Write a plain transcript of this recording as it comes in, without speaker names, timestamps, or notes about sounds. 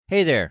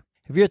Hey there.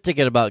 If you're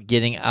thinking about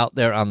getting out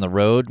there on the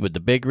road with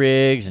the big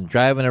rigs and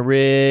driving a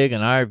rig,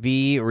 an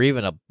RV, or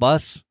even a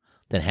bus,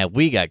 then have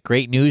we got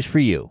great news for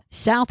you.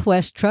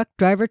 Southwest Truck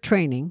Driver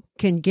Training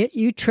can get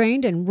you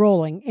trained and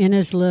rolling in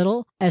as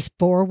little as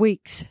 4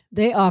 weeks.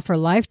 They offer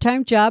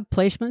lifetime job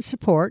placement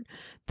support.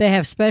 They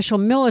have special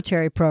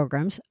military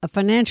programs, a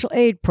financial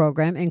aid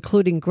program,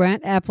 including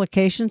grant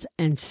applications,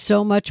 and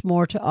so much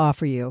more to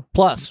offer you.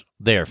 Plus,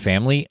 they're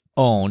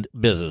family-owned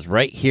business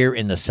right here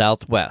in the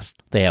Southwest.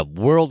 They have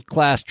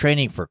world-class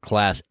training for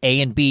Class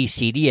A and B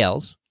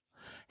CDLs,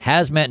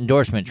 hazmat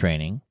endorsement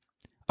training,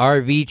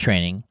 RV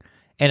training,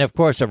 and, of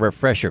course, a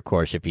refresher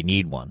course if you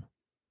need one.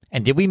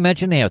 And did we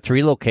mention they have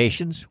 3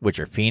 locations, which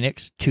are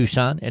Phoenix,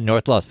 Tucson, and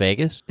North Las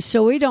Vegas?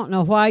 So we don't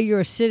know why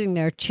you're sitting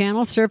there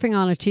channel surfing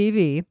on a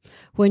TV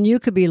when you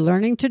could be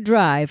learning to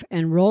drive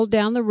and roll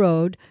down the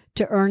road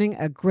to earning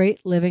a great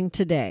living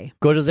today.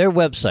 Go to their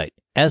website,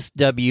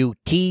 swtdt.com,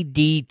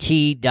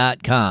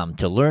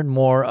 to learn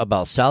more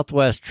about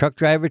Southwest Truck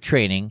Driver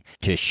Training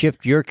to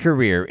shift your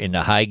career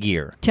into high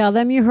gear. Tell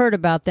them you heard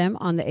about them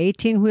on the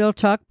 18 Wheel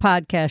Talk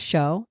podcast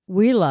show.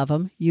 We love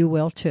them. You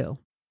will too.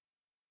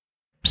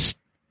 Psst.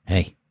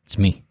 Hey, it's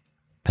me,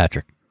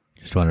 Patrick.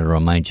 Just wanted to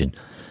remind you,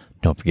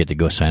 don't forget to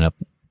go sign up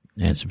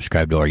and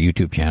subscribe to our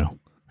YouTube channel.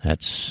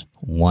 That's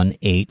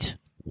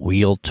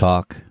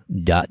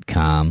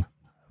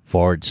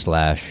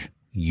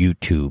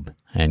 18wheeltalk.com/YouTube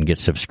and get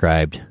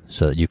subscribed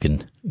so that you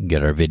can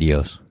get our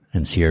videos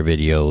and see our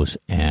videos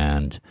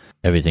and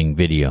everything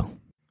video.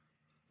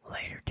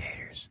 Later,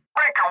 taters.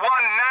 Breaker 19.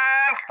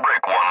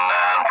 Break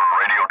 19 for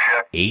radio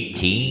check.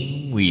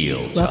 18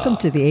 Wheels. Welcome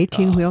to the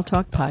 18 Wheel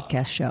Talk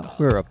podcast show.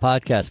 We're a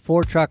podcast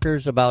for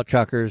truckers, about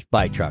truckers,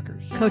 by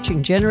truckers.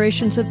 Coaching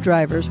generations of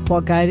drivers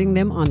while guiding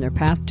them on their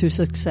path to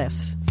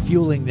success.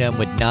 Fueling them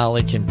with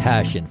knowledge and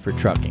passion for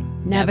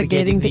trucking.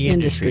 Navigating the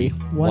industry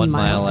 1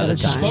 mile at a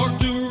time. Spark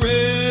the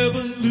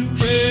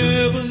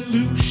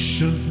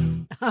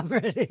revolution. I'm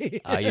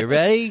ready. Are you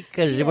ready?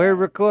 Because we're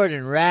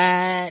recording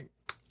right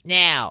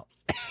now.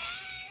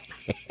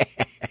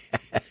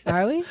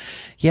 Are we?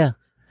 Yeah.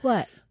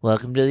 What?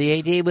 Welcome to the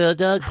 18 Wheel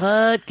Talk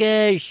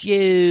podcast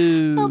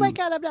show. Oh my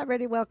God, I'm not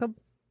ready. Welcome.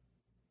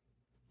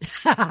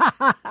 What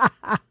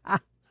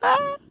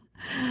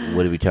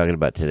are we talking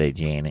about today,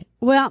 Janet?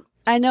 Well,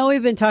 I know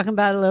we've been talking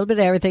about a little bit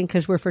of everything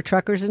because we're for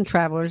truckers and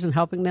travelers and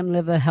helping them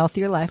live a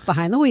healthier life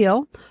behind the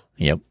wheel.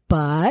 Yep.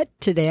 But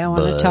today I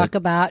want to talk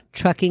about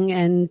trucking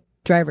and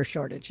driver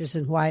shortages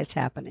and why it's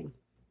happening.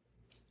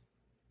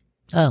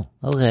 Oh,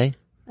 okay.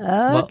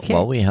 Okay.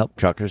 Well, we help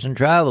truckers and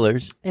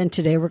travelers. And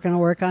today we're going to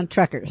work on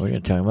truckers. We're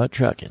going to talk about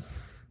trucking.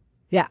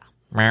 Yeah.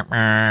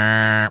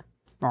 Wow,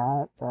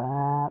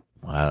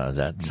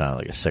 that sounded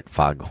like a sick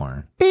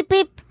foghorn. Beep,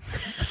 beep.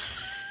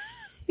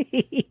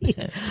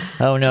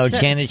 Oh, no,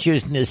 Janet's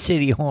using the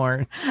city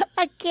horn.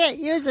 I can't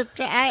use it.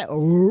 I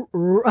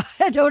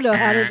don't know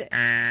how to.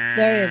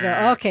 There you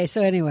go. Okay,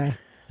 so anyway,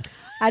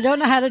 I don't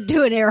know how to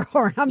do an air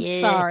horn. I'm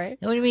sorry.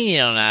 What do you mean you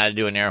don't know how to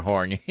do an air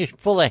horn? You're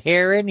full of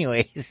hair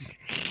anyways.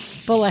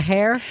 Full of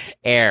hair?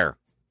 Air.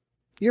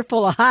 You're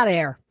full of hot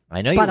air.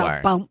 I know you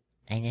are. Bump.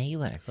 I know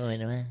you are.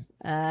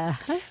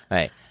 Uh-huh. All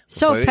right.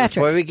 So, Patrick.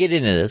 Before we get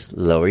into this,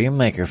 lower your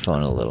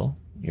microphone a little.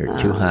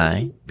 You're too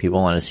high.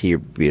 People want to see your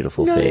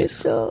beautiful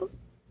face.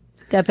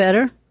 That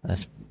better?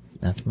 That's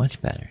much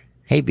better.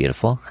 Hey,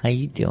 beautiful. How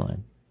you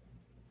doing?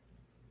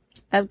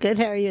 I'm good.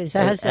 How are you?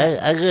 How's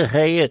that? I'm good. How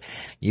are you?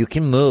 You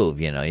can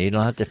move, you know. You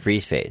don't have to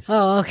freeze face.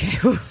 Oh, okay.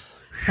 Whew.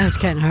 That was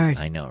kind of hard.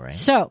 I know, right?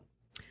 So,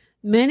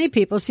 many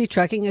people see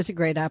trucking as a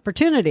great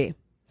opportunity.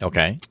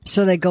 Okay.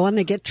 So they go and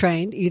they get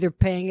trained, either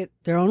paying it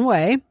their own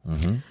way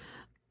Mm-hmm.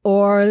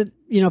 or,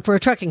 for a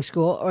trucking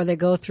school, or they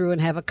go through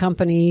and have a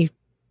company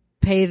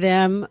pay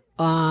them,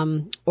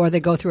 or they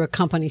go through a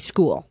company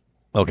school.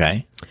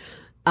 Okay.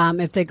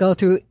 If they go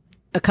through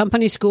a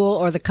company school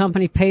or the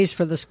company pays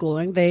for the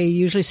schooling, they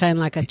usually sign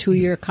like a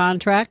 2-year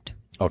contract.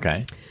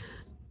 Okay.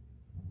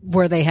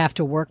 Where they have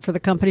to work for the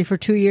company for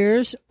 2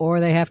 years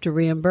or they have to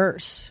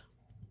reimburse.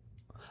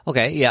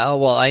 Okay. Yeah.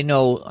 Well, I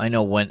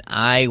know when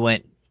I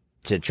went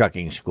to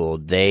trucking school,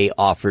 they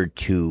offered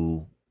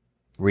to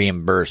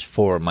reimburse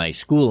for my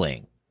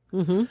schooling.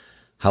 Mm-hmm.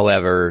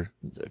 However,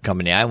 the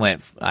company I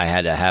went, I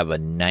had to have a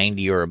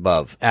 90 or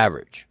above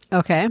average.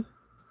 Okay.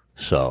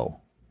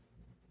 So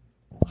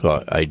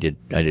I did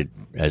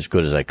as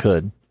good as I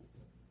could.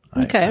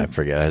 Okay. I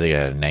forget. I think I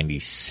had a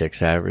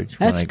 96 average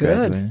That's when I good.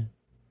 graduated.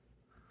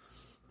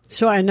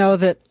 So I know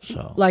that,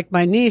 So. like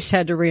my niece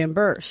had to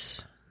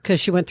reimburse because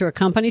she went through a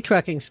company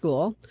trucking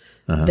school.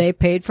 Uh-huh. They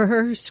paid for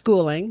her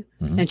schooling,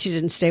 and she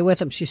didn't stay with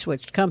them. She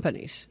switched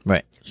companies.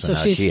 Right. So now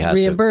she's she has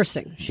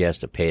reimbursing. She has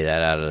to pay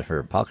that out of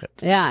her pocket.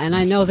 Yeah, and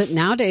I know that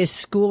nowadays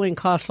schooling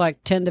costs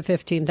like $10,000 to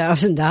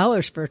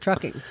 $15,000 for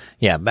trucking.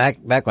 Yeah, back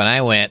when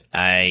I went,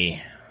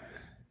 I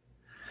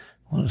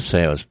want to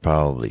say it was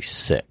probably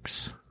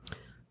 6.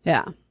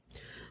 Yeah.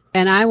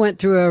 And I went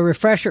through a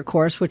refresher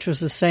course, which was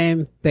the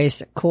same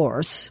basic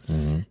course,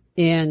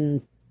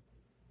 in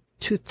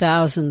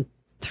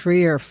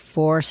 2003 or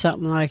 4,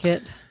 something like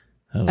it.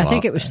 I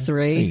think it was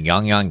 3.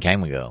 Young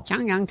time ago.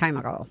 Young time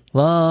ago.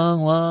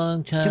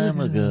 Long time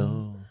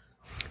ago.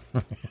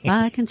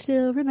 I can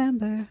still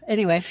remember.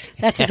 Anyway,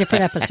 that's a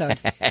different episode.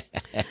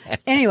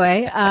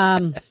 Anyway,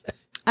 I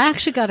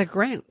actually got a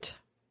grant.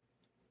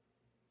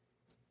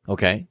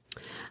 Okay.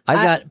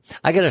 I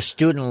got a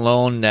student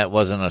loan that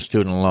wasn't a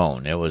student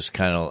loan. It was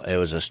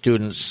a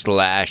student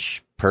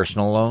 /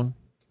 personal loan.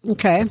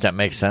 Okay. If that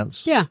makes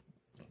sense. Yeah.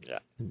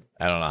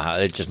 I don't know how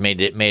it just made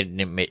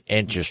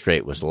interest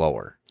rate was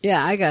lower.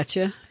 Yeah, I got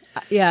you.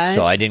 Yeah.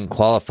 So I didn't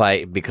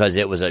qualify because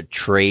it was a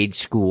trade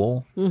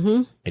school.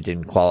 Mm-hmm. I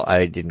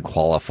didn't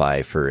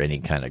qualify for any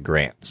kind of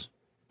grants.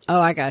 Oh,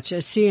 I got you.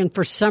 See, and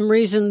for some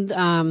reason,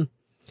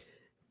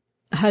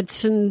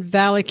 Hudson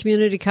Valley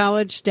Community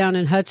College down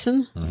in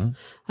Hudson,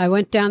 I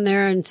went down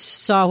there and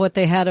saw what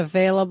they had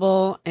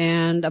available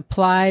and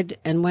applied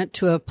and went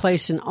to a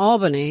place in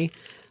Albany.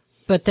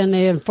 But then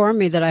they informed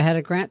me that I had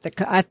a grant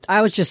that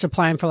I was just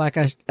applying for like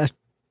a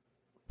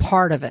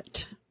part of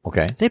it.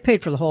 Okay. They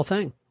paid for the whole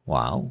thing.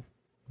 Wow.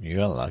 You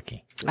got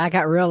lucky. I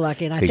got real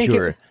lucky, and I think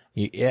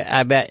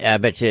I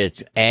bet you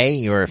it's A,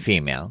 you're a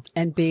female.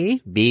 and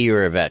B. B,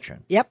 you're a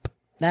veteran. Yep,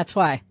 that's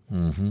why.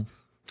 Mm-hmm.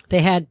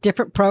 They had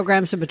different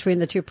programs, and between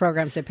the two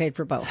programs, they paid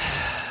for both.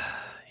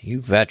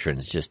 You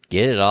veterans just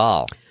get it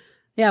all.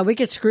 Yeah, we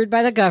get screwed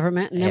by the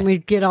government, and then we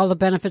get all the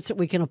benefits that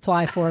we can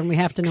apply for, and we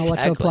have to know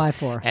what to apply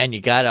for. And you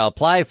got to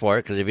apply for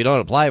it, because if you don't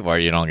apply for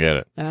it, you don't get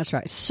it. That's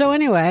right. So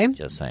anyway,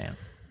 Just saying.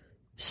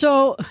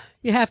 so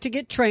you have to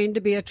get trained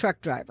to be a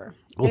truck driver.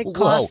 It Whoa,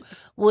 costs.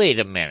 wait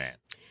a minute.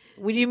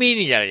 What do you mean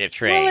you got to get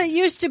trained? Well, it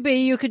used to be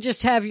you could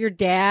just have your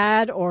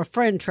dad or a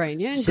friend train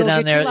you and Sit go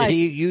on get your there.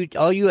 license.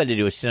 All you had to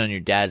do was sit on your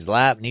dad's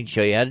lap, and he'd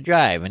show you how to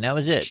drive, and that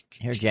was it.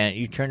 Here, Janet,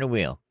 you turn the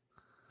wheel.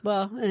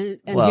 Well, and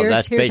Well, here's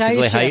that's how you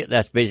basically shift.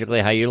 that's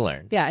basically how you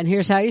learn. Yeah, and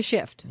here's how you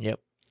shift. Yep.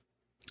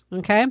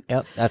 Okay?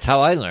 Yep. That's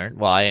how I learned.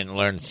 Well, I didn't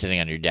learn sitting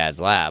on your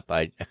dad's lap.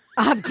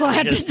 I'm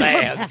glad Just to know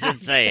saying. that.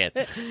 Just saying.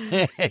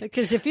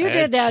 Because if you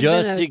did that,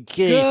 just then in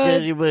case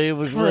good anybody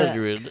was trick.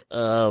 wondering.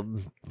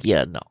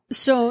 Yeah, no.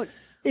 So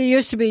it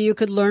used to be you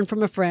could learn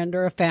from a friend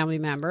or a family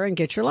member and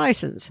get your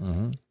license.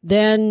 Mm-hmm.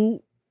 Then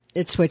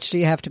it switched to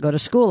you have to go to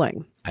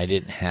schooling. I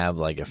didn't have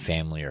like a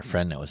family or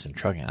friend that was in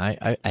trucking.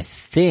 I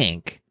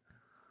think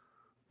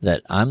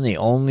that I'm the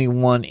only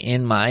one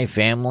in my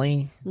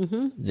family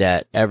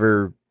that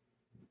ever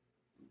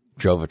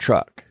drove a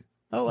truck,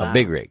 Oh, wow. a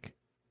big rig.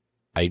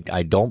 I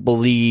don't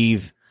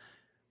believe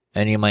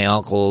any of my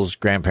uncles,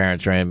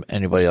 grandparents, or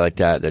anybody like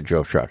that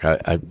drove truck.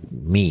 I'm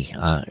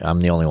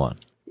the only one.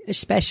 You're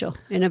special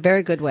in a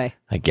very good way.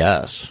 I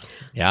guess.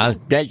 Yeah, I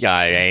bet you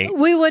I ain't.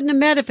 We wouldn't have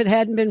met if it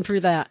hadn't been for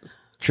that.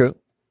 True.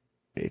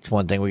 It's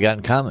one thing we got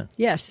in common.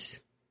 Yes.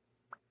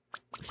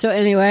 So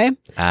anyway,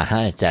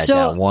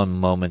 That one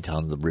moment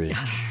on the bridge.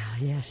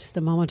 yes,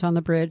 the moment on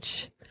the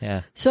bridge.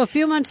 Yeah. So a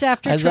few months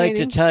after I'd training.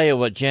 like to tell you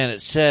what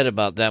Janet said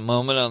about that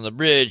moment on the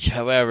bridge.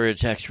 However,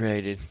 it's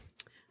X-rated.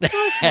 No,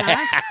 it's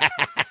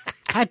not.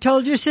 I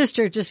told your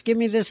sister, just give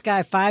me this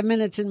guy 5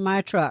 minutes in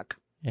my truck.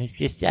 I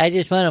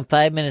just want him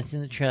 5 minutes in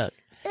the truck.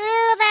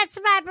 Ooh, that's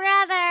my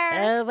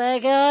brother. Oh my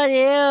God,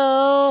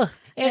 ew!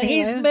 And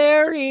Anyway. he's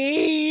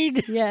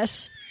married.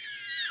 Yes.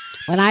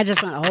 And I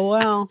just went, oh,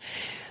 well.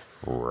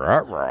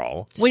 What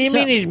do you So-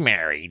 mean he's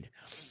married?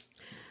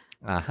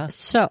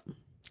 So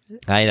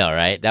I know,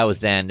 right? That was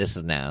then. This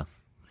is now.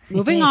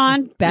 moving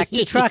on, back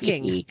to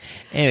trucking.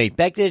 Anyway,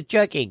 back to the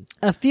trucking.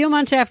 A few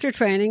months after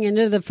training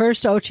into the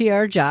first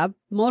OTR job,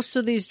 most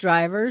of these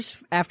drivers,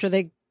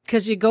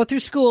 because you go through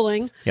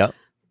schooling, Yep.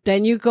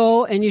 then you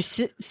go and you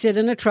sit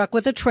in a truck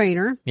with a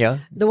trainer. Yeah.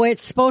 The way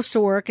it's supposed to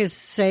work is,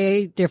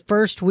 say, their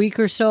first week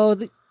or so,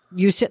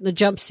 you sit in the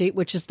jump seat,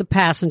 which is the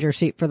passenger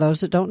seat for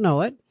those that don't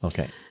know it.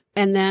 Okay.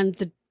 And then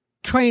the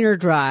trainer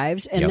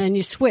drives, and Yep. then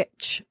you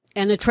switch.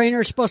 And the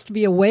trainer is supposed to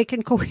be awake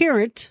and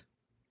coherent.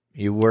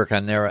 You work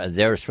on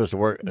they're supposed to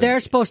work.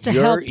 They're supposed to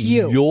help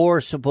you. You're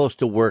supposed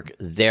to work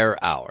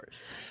their hours.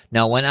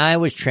 Now, when I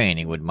was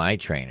training with my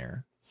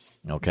trainer,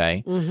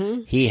 okay,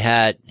 he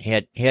had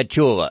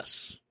two of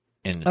us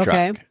in the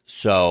Okay. truck.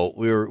 So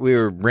we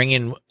were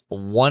bringing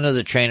one of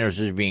the trainers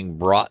was being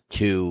brought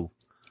to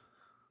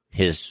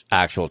his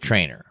actual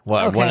trainer.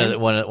 Well, Okay.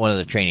 one of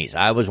the trainees.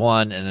 I was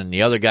one, and then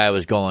the other guy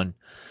was going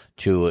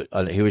to.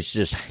 He was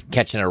just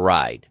catching a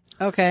ride.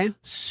 Okay.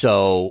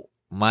 So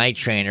my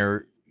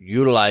trainer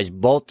utilized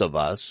both of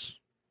us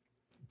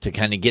to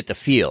kind of get the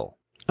feel.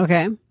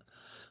 Okay.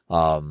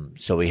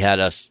 So we had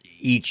us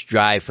each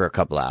drive for a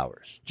couple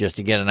hours just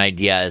to get an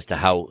idea as to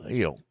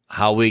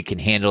how we can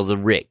handle the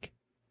rig.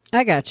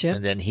 I got you.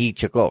 And then he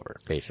took over,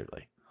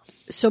 basically.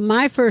 So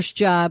my first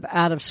job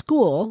out of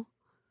school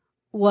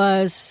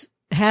was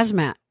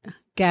hazmat,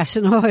 gas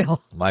and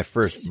oil. My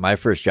first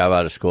job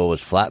out of school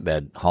was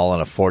flatbed,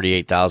 hauling a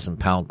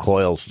 48,000-pound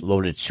coil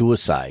loaded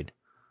suicide.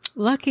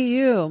 Lucky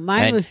you.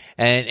 Mine was.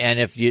 And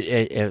if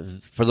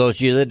for those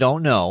of you that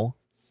don't know,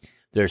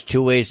 there's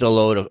two ways to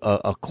load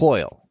a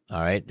coil.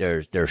 All right,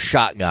 there's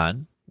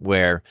shotgun,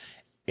 where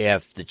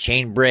if the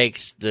chain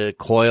breaks, the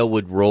coil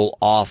would roll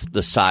off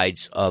the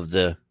sides of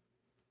the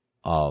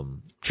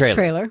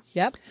Trailer.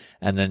 Yep.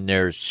 And then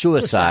there's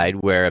suicide,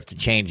 where if the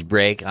chains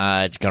break,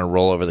 it's going to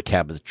roll over the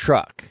cab of the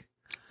truck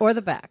Or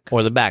the back.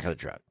 or the back of the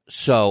truck.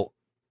 So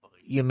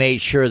you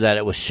made sure that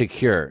it was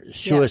secure.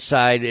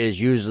 Suicide is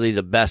usually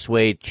the best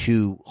way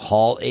to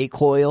haul a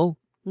coil.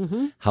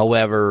 Mm-hmm.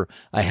 However,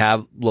 I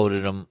have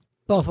loaded them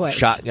Both ways.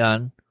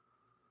 shotgun.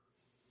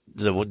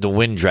 The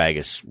wind drag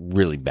is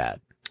really bad.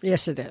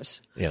 Yes, it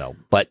is.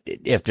 But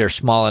if they're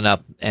small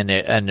enough and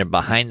they're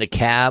behind the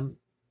cab,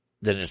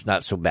 then it's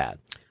not so bad.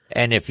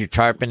 And if you're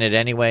tarping it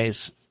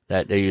anyways,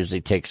 that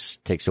usually takes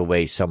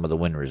away some of the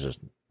wind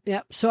resistance.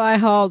 Yep. So I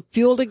hauled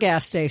fuel to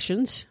gas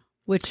stations,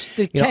 which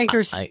the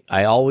tankers.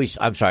 I always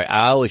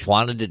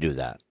wanted to do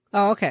that.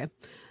 Oh, okay.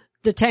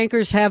 The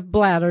tankers have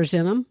bladders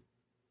in them.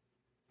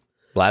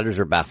 Bladders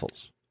or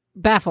baffles?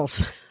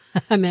 Baffles.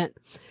 I meant.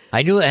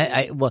 I knew.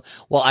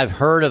 Well, I've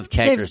heard of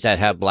tankers that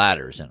have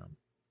bladders in them.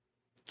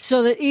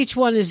 So that each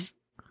one is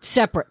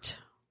separate.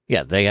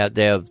 Yeah, they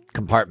have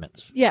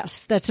compartments.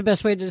 Yes, that's the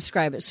best way to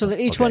describe it. So that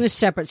each one is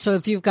separate. So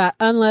if you've got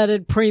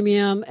unleaded,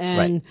 premium,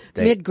 and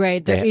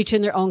mid-grade, they're each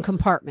in their own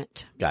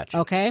compartment. Gotcha.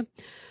 Okay?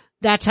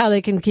 That's how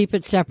they can keep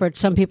it separate.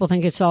 Some people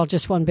think it's all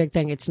just one big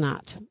thing. It's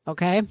not.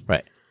 Okay?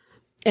 Right.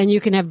 And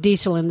you can have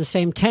diesel in the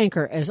same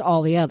tanker as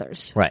all the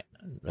others. Right.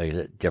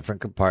 Like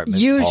different compartments.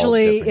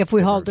 Usually, if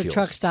we hauled the fuels.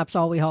 truck stops,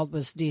 all we hauled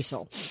was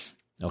diesel.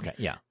 Okay,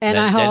 yeah. And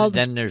I hauled.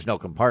 Then there's no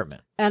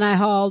compartment. And I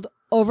hauled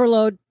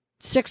overload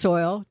 6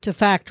 oil to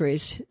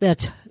factories.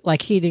 That's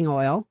like heating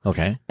oil.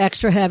 Okay.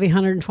 Extra heavy,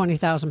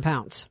 120,000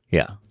 pounds.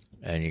 Yeah.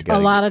 And you A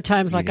lot of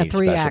times like a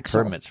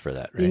 3-axle. Permits for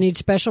that, right? You need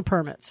special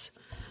permits.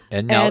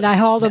 And I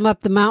hauled them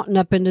up the mountain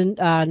up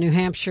into New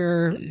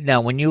Hampshire.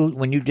 Now, when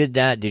you did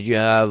that, did you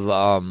have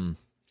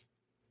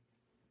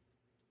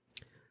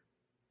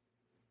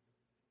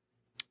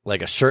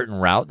like a certain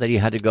route that you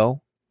had to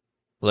go?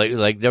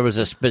 Like there was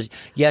a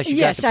yes, you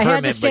got the I permit,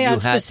 had to stay but on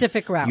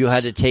specific routes. You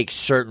had to take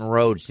certain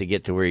roads to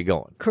get to where you're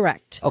going.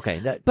 Correct. Okay.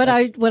 What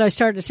I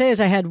started to say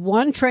is I had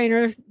one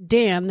trainer,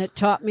 Dan, that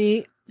taught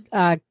me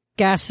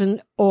gas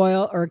and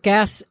oil or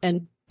gas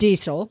and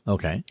diesel.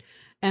 Okay.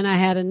 And I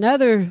had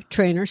another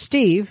trainer,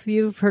 Steve.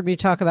 You've heard me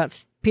talk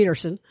about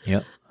Peterson.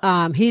 Yep.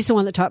 He's the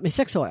one that taught me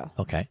 6 oil.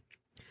 Okay.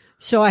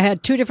 So I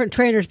had 2 different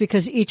trainers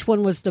because each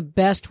one was the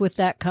best with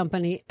that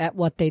company at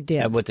what they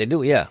did. At what they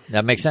do, yeah.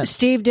 That makes sense.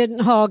 Steve didn't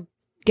haul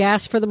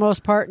gas for the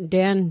most part, and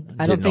Dan,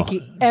 I don't think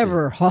he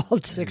ever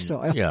hauled 6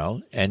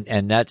 oil.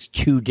 And that's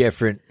 2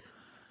 different.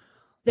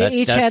 They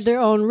each had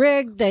their own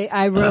rig.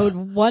 I rode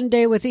one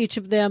day with each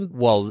of them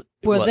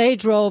they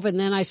drove, and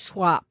then I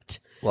swapped.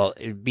 Well,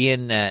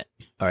 being that,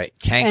 all right,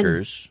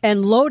 tankers.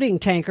 And loading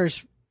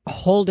tankers, a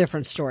whole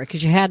different story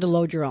because you had to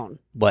load your own.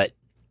 But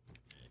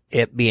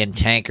it being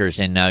tankers,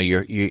 and now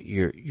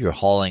you're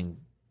hauling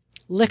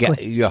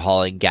liquid. You're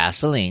hauling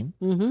gasoline,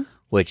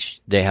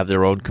 which they have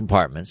their own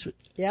compartments.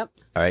 Yep.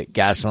 All right,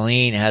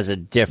 gasoline has a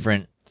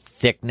different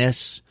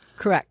thickness.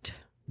 Correct.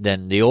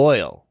 Than the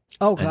oil.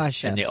 Oh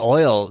gosh, yes. And the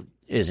oil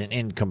isn't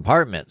in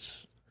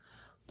compartments.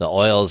 The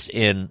oil's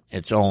in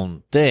its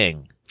own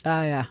thing.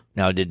 Oh yeah.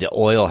 Now, did the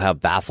oil have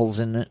baffles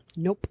in it?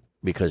 Nope.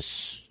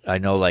 Because I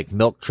know, like,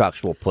 milk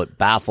trucks will put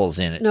baffles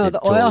in it to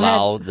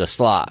allow the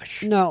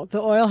slosh. No,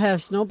 the oil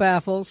has no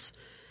baffles.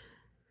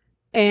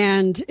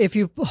 And if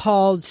you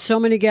hauled so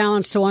many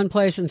gallons to one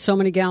place and so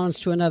many gallons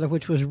to another,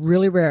 which was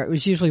really rare, it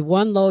was usually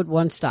one load,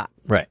 one stop.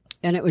 Right.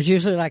 And it was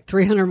usually like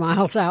 300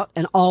 miles out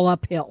and all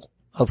uphill.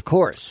 Of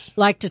course.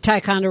 Like to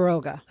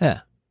Ticonderoga.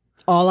 Yeah.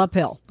 All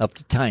uphill. Up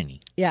to Tiny.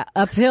 Yeah.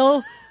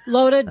 Uphill,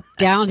 loaded,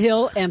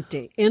 downhill,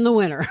 empty in the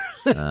winter.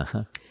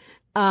 Uh-huh.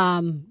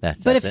 That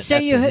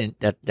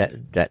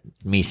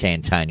me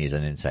saying Tiny is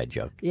an inside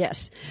joke.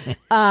 Yes.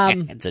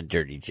 It's a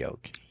dirty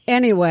joke.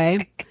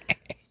 Anyway,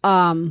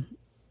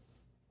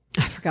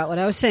 I forgot what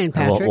I was saying,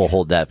 Patrick. We'll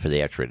hold that for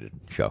the X-rated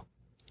show.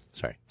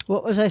 Sorry.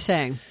 What was I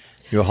saying?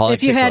 You're hauling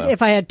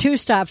if I had 2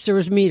 stops, there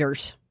was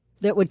meters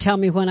that would tell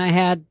me when I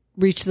had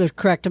reached the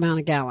correct amount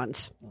of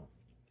gallons.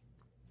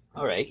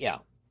 All right. Yeah.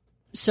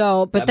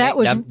 So, but that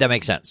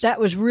makes sense. That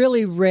was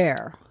really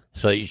rare.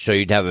 So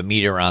you'd have a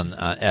meter on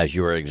as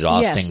you were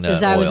exhausting the oil. Yes,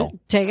 as I was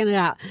taking it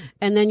out,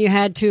 and then you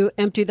had to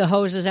empty the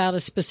hoses out a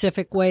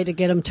specific way to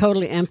get them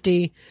totally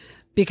empty.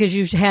 Because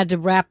you had to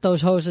wrap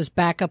those hoses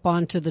back up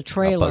onto the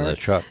trailer. Up on the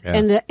truck, yeah.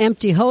 And the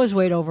empty hose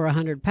weighed over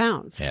 100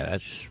 pounds. Yeah,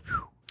 that's...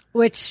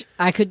 Which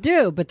I could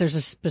do, but there's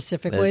a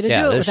specific way to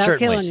do it without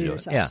killing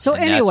yourself. Yeah. So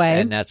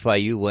and that's why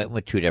you went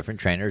with 2 different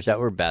trainers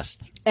that were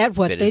best at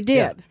what they did.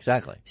 Yeah,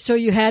 exactly. So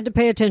you had to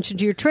pay attention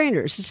to your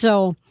trainers.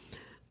 So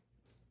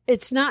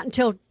it's not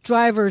until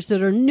drivers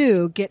that are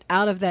new get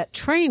out of that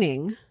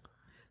training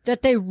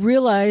that they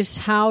realize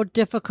how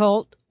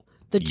difficult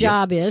the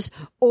job is,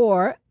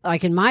 or,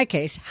 like in my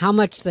case, how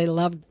much they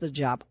loved the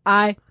job.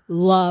 I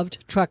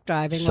loved truck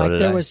driving like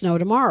there was no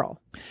tomorrow.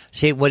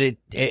 See, what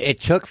it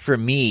took for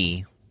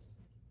me,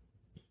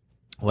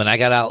 when I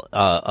got out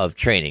of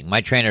training,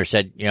 my trainer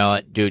said, you know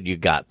what, dude, you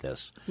got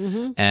this.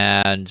 Mm-hmm.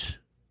 And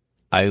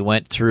I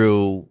went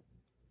through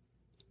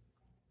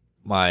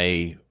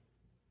my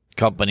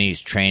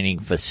company's training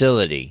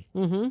facility,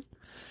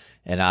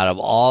 And out of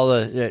all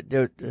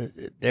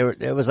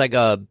there was like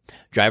a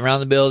drive around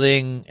the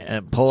building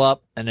and pull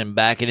up and then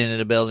back it into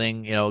the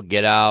building,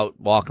 get out,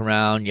 walk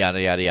around, yada,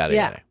 yada, yada,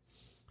 Yeah. yada.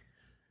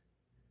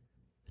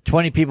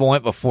 20 people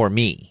went before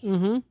me.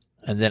 Mm-hmm.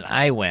 And then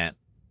I went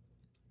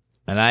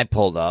and I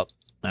pulled up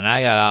and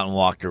I got out and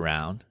walked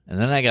around. And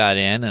then I got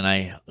in and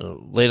I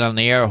laid on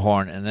the air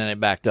horn and then I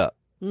backed up.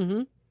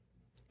 Mm-hmm.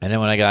 And then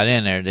when I got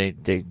in there,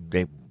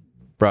 they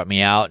brought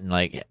me out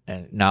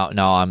and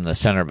now I'm the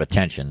center of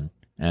attention.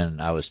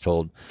 And I was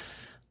told,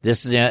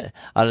 this is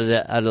out of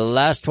the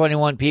last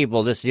 21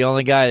 people, this is the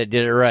only guy that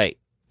did it right.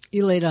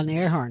 You laid on the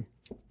air horn.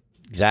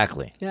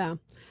 Exactly. Yeah.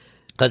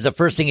 Because the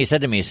first thing he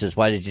said to me, he says,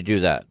 why did you do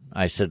that?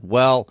 I said,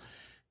 well,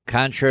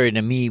 contrary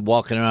to me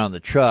walking around the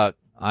truck,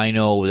 I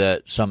know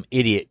that some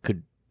idiot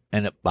could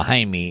end up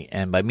behind me.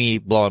 And by me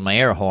blowing my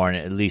air horn,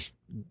 it at least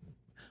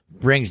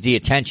brings the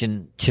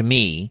attention to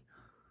me,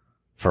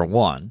 for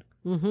one.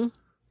 Mm-hmm.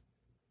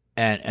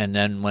 And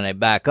then when I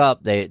back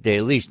up, they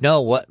at least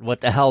know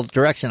what the hell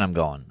direction I'm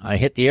going. I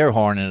hit the air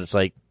horn, and it's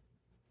like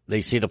they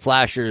see the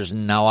flashers,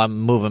 and now I'm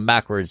moving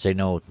backwards. They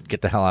know,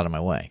 get the hell out of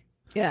my way.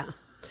 Yeah.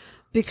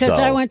 Because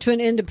So- I went to an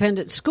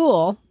independent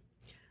school,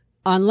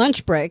 on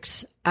lunch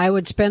breaks, I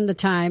would spend the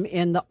time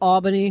in the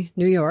Albany,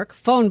 New York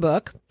phone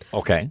book.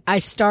 Okay. I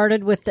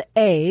started with the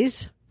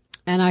A's,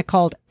 and I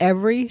called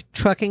every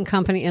trucking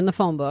company in the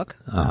phone book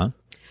Uh-huh.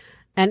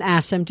 and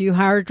asked them, do you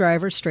hire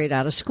drivers straight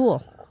out of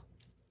school?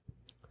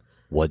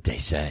 What'd they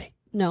say?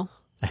 No.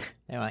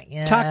 They're like,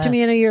 yeah. Talk to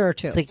me in a year or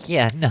two. It's like,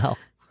 yeah, no.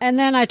 And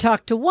then I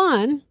talked to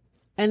one,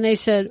 and they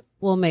said,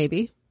 well,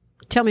 maybe.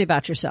 Tell me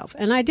about yourself.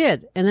 And I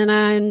did. And then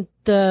on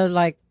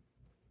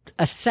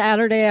a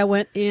Saturday, I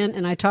went in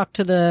and I talked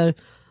to the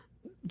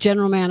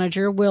general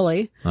manager,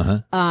 Willie.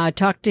 Uh-huh. I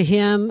talked to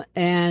him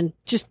and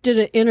just did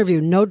an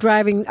interview. No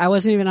driving. I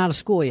wasn't even out of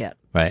school yet.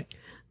 Right.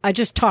 I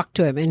just talked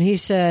to him, and he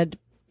said,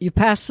 you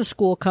pass the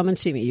school, come and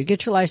see me. You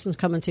get your license,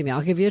 come and see me.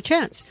 I'll give you a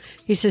chance.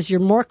 He says, you're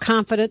more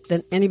confident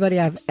than anybody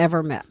I've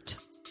ever met.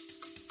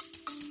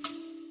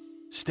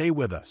 Stay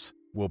with us.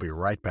 We'll be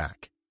right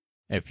back.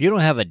 If you don't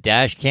have a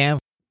dash cam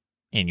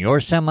in your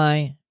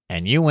semi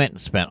and you went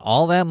and spent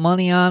all that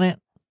money on it,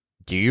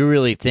 do you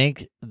really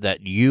think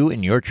that you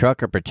and your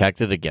truck are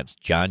protected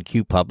against John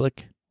Q.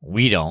 Public?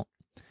 We don't.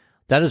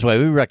 That is why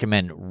we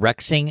recommend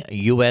Rexing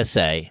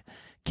USA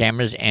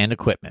cameras and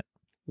equipment.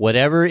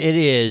 Whatever it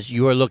is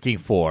you are looking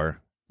for,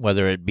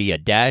 whether it be a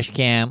dash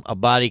cam, a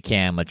body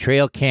cam, a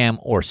trail cam,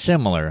 or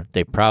similar,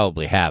 they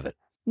probably have it.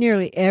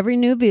 Nearly every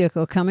new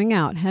vehicle coming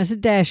out has a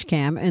dash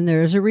cam, and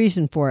there is a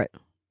reason for it.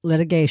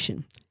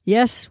 Litigation.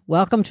 Yes,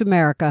 welcome to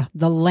America,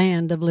 the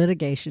land of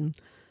litigation.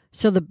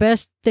 So the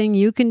best thing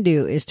you can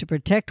do is to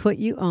protect what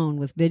you own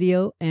with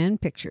video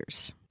and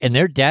pictures. And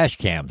their dash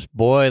cams,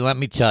 boy, let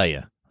me tell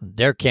you,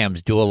 their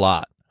cams do a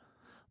lot.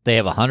 They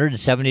have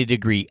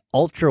 170-degree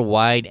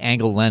ultra-wide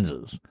angle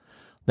lenses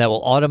that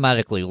will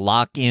automatically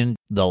lock in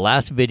the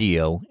last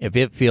video if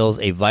it feels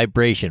a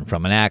vibration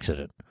from an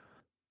accident.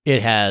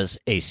 It has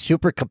a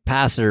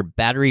supercapacitor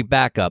battery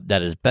backup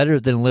that is better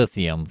than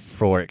lithium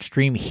for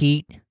extreme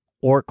heat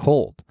or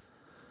cold.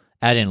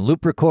 Add in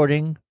loop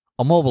recording,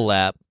 a mobile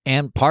app,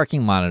 and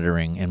parking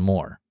monitoring, and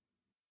more.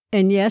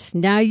 And yes,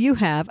 now you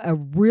have a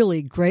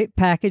really great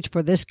package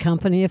for this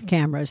company of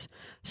cameras.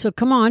 So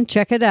come on,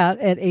 check it out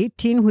at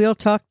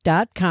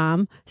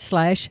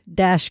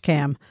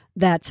 18wheeltalk.com/dashcam.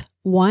 That's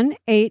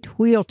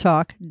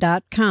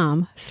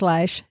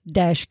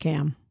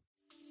 18wheeltalk.com/dashcam.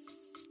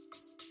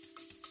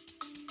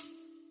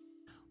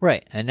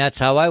 Right, and that's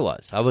how I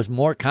was. I was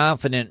more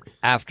confident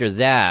after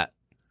that,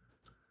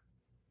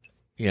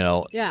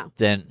 Yeah.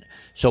 than...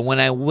 So when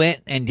I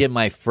went and did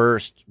my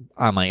first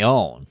on my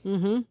own,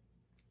 Mm-hmm.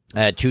 I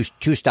had two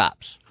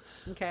stops.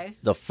 Okay.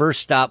 The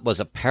first stop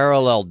was a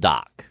parallel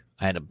dock.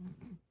 I had to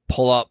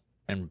pull up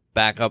and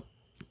back up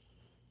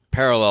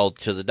parallel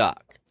to the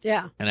dock.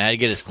 Yeah. And I had to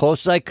get as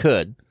close as I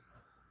could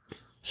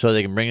so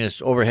they can bring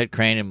this overhead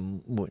crane.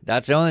 And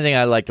that's the only thing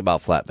I liked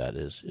about flatbed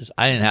is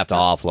I didn't have to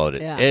offload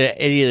it. Yeah.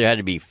 It either had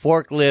to be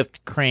forklift,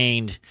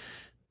 craned,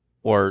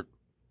 or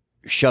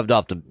shoved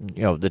off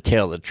the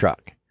tail of the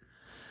truck.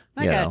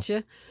 I got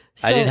you.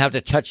 So, I didn't have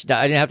to touch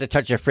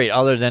the freight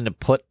other than to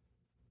put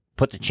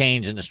the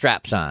chains and the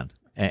straps on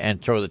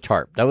and throw the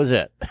tarp. That was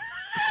it.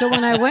 So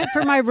when I went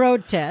for my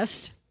road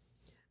test,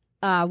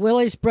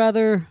 Willie's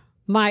brother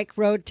Mike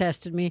road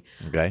tested me.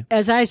 Okay.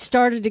 As I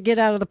started to get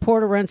out of the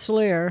Port of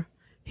Rensselaer,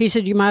 he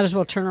said, you might as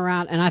well turn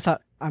around. And I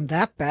thought, I'm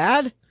that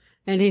bad?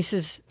 And he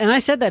says, and I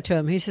said that to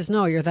him. He says,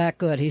 no, you're that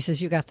good. He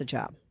says, you got the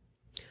job.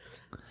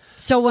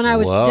 So when I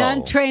was Whoa.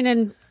 done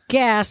training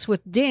gas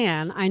with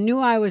Dan, I knew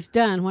I was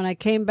done. When I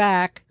came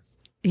back,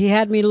 he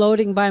had me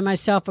loading by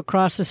myself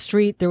across the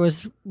street. There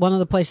was one of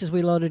the places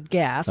we loaded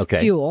gas,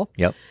 fuel.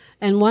 Yep.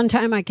 And one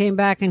time I came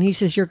back and he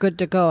says, you're good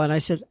to go. And I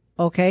said,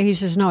 okay. He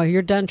says, no,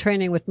 you're done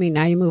training with me.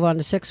 Now you move on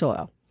to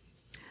 6-oil.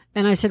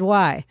 And I said,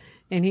 why?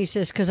 And he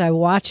says, because I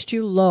watched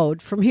you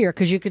load from here,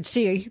 because you could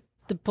see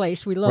the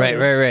place we loaded.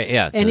 Right.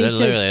 Yeah. And he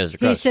literally is says,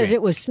 across the street.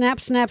 it was snap,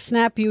 snap,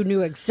 snap. You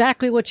knew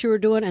exactly what you were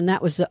doing, and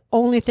that was the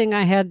only thing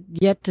I had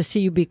yet to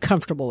see you be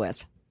comfortable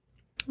with.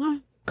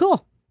 Well,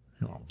 cool.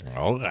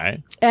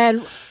 Okay.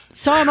 And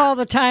saw him all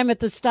the time at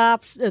the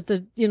stops, at the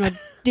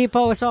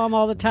depot. I saw him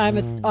all the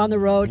time on the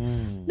road.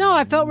 No,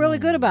 I felt really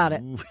good about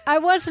it. I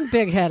wasn't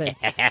big-headed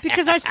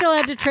because I still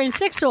had to train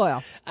six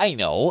oil. I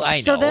know.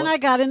 So then I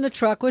got in the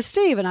truck with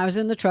Steve, and I was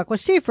in the truck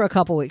with Steve for a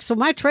couple weeks. So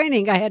my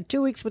training, I had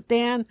 2 weeks with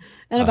Dan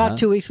and about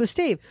 2 weeks with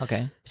Steve.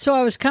 Okay. So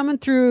I was coming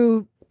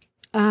through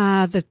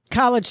the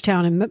college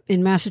town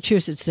in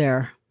Massachusetts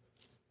there.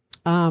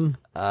 Yeah,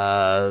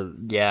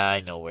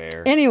 I know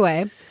where.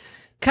 Anyway,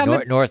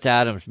 North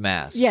Adams,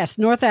 Mass. Yes,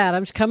 North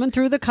Adams, coming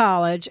through the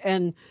college,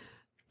 and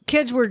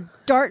kids were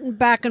darting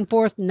back and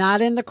forth,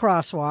 not in the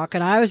crosswalk,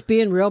 and I was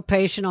being real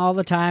patient all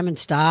the time and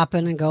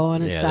stopping and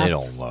going and Yeah, stopping. they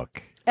don't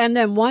look. And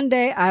then one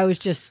day I was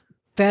just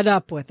fed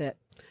up with it.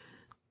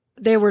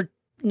 They were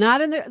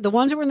not in the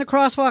ones that were in the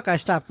crosswalk, I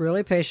stopped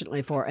really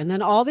patiently for. And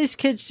then all these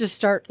kids just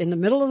start in the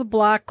middle of the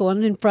block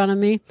going in front of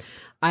me.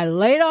 I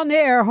laid on the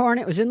air horn.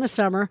 It was in the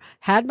summer,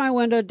 had my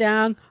window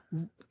down,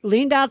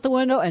 leaned out the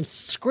window and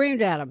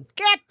screamed at them,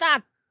 "Get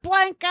the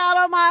blank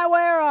out of my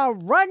way or I'll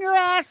run your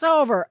ass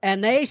over."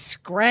 And they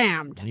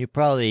scrammed. You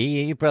probably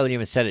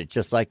even said it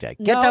just like that.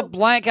 Get No. the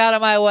blank out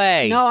of my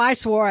way. No, I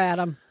swore at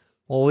them.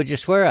 Well, would you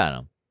swear at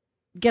him?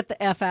 Get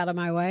the F out of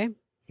my way.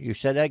 You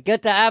said that.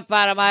 Get the F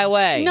out of my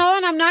way. No,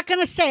 and I'm not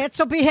going to say it,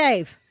 so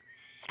behave.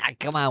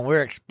 Come on,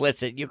 we're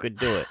explicit. You could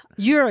do it.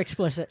 You're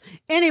explicit.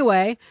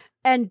 Anyway,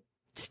 and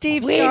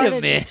Steve Wait a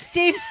minute.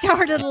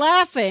 started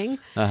laughing.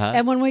 Uh-huh.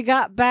 And when we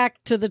got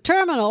back to the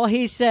terminal,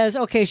 he says,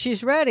 "Okay,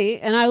 she's ready."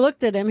 And I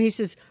looked at him. He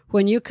says,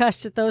 "When you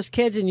cussed at those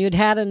kids and you'd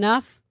had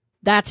enough,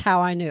 that's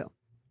how I knew."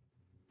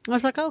 I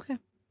was like, "Okay."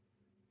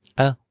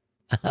 Oh,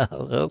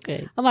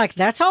 okay. I'm like,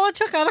 "That's all it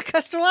took. I'd have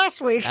cussed her last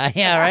week."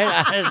 Yeah, right.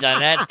 I had done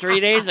that 3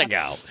 days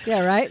ago.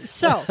 Yeah, right.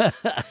 So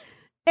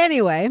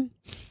anyway,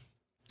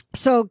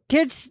 so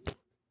kids,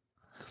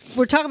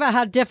 we're talking about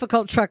how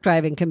difficult truck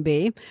driving can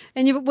be.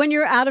 And when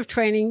you're out of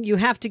training, you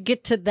have to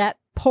get to that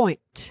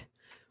point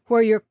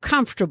where you're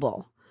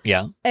comfortable.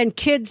 Yeah. And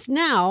kids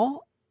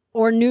now,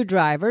 or new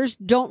drivers,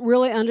 don't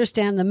really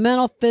understand the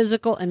mental,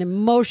 physical, and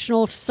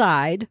emotional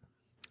side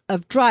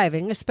of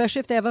driving,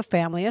 especially if they have a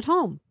family at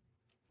home.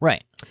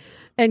 Right.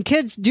 And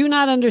kids do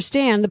not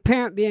understand the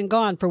parent being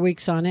gone for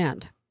weeks on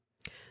end.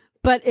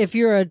 But if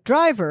you're a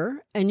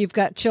driver and you've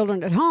got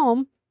children at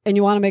home and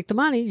you want to make the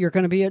money, you're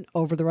going to be an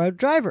over-the-road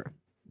driver.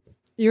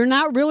 You're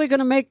not really going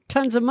to make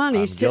tons of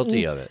money I'm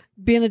guilty of it.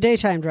 being a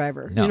daytime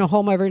driver, No.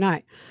 home every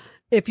night.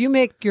 If you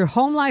make your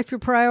home life your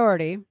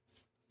priority,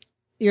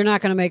 you're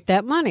not going to make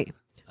that money.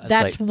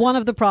 That's like- one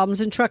of the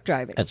problems in truck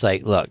driving. It's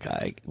like, look,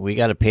 we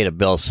got to pay the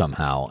bill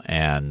somehow,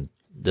 and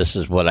this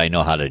is what I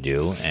know how to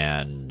do,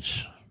 and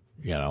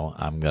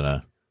I'm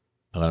gonna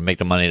make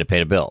the money to pay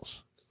the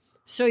bills.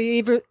 So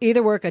you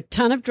either work a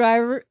ton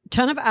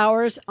of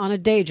hours on a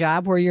day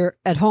job where you're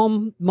at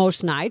home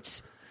most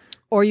nights,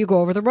 or you go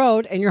over the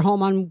road and you're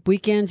home on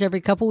weekends every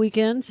couple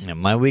weekends. And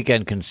my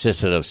weekend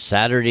consisted of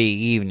Saturday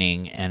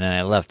evening, and then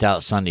I left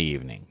out Sunday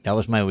evening. That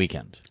was my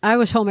weekend. I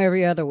was home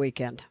every other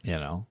weekend.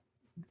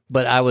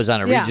 But I was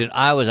on a Yeah. region.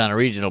 I was on a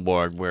regional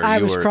board where I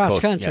you was were cross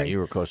coast, country. Yeah, you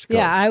were coast to coast.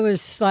 Yeah, I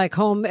was like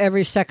home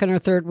every second or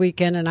third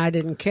weekend, and I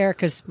didn't care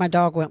because my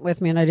dog went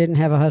with me, and I didn't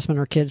have a husband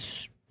or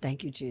kids.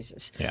 Thank you,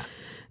 Jesus. Yeah.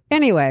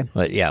 Anyway,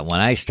 But yeah,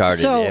 when I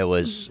started, So- it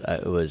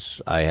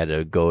was I had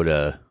to go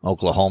to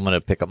Oklahoma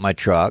to pick up my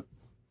truck,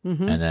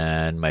 Mm-hmm. and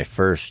then my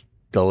first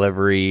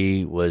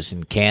delivery was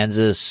in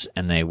Kansas,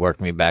 and they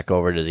worked me back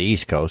over to the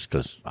East Coast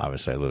because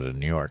obviously I lived in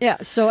New York. yeah.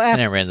 So And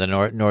after I ran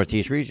the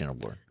Northeast Regional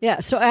Board.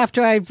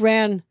 after I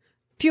ran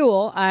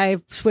fuel, I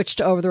switched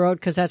to over the road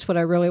because that's what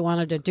I really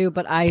wanted to do.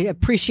 But I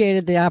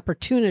appreciated the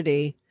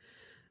opportunity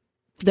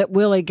that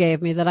Willie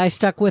gave me, that I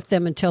stuck with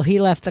them until he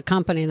left the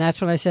company. And that's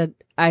when I said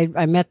I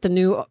met the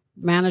new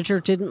manager,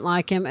 didn't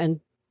like him, and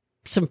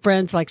some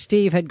friends like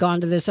Steve had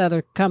gone to this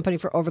other company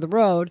for over the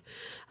road.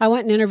 I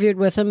went and interviewed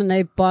with him, and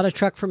they bought a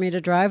truck for me to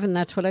drive, and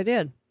that's what I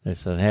did. They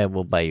said, "Hey,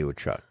 we'll buy you a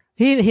truck."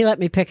 He let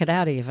me pick it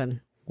out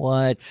even.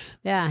 What?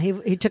 Yeah,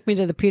 he took me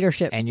to the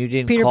Petership. And you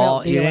didn't Peterbilt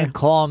call? You dealer. didn't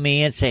call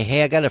me and say,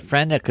 "Hey, I got a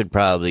friend that could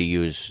probably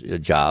use a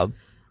job."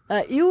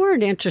 You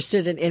weren't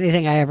interested in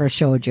anything I ever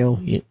showed you.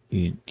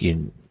 You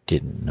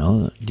didn't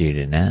know. You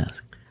didn't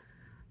ask.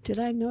 Did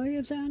I know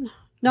you then?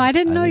 No, I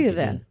didn't know think you did.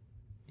 then.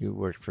 You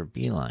worked for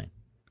Beeline.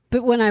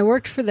 But when I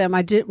worked for them,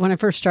 when I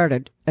first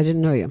started, I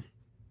didn't know you.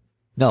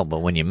 No, but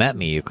when you met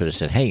me, you could have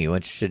said, "Hey, you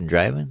interested in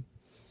driving?"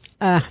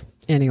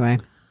 Anyway.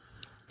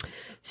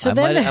 So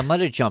I might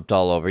have jumped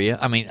all over you.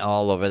 I mean,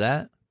 all over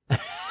that.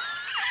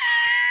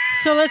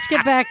 So let's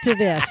get back to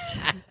this.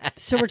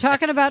 So we're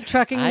talking about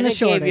trucking I and the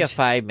just gave you shortage.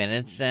 5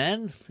 minutes.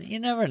 Then you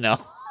never know.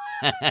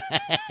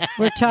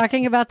 We're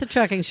talking about the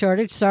trucking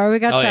shortage. Sorry, we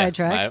got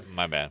sidetracked. Yeah,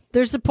 my bad.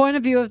 There's the point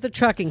of view of the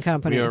trucking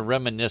company. We were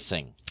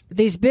reminiscing.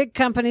 These big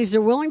companies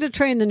are willing to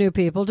train the new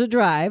people to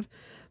drive,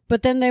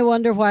 but then they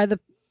wonder why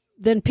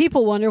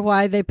people wonder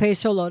why they pay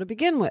so low to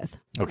begin with.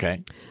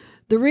 Okay.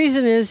 The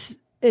reason is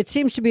it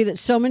seems to be that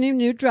so many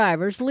new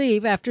drivers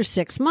leave after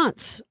 6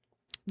 months.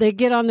 They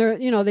get on their,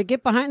 they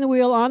get behind the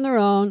wheel on their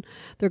own.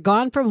 They're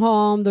gone from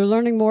home. They're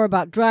learning more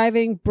about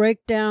driving,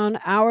 breakdown,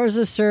 hours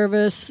of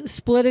service,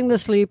 splitting the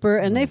sleeper,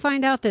 and they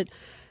find out that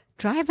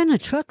driving a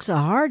truck's a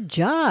hard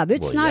job.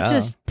 It's not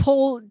just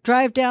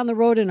drive down the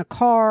road in a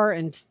car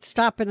and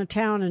stop in a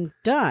town and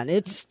done.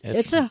 It's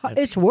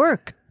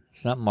work.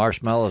 It's not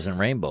marshmallows and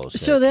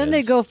rainbows. So then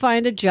they go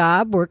find a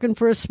job working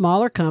for a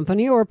smaller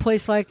company or a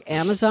place like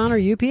Amazon or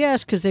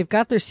UPS because they've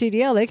got their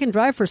CDL. They can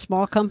drive for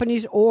small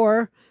companies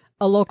or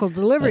a local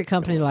delivery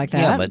company like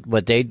that. Yeah, but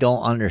what they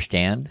don't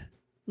understand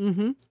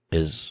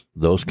is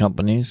those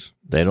companies,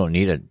 they don't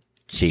need a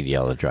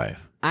CDL to drive.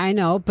 I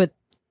know, but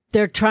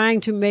they're trying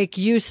to make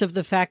use of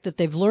the fact that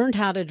they've learned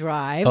how to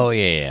drive. Oh,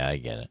 yeah, I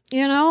get it.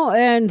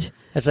 And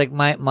it's like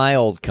my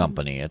old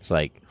company. It's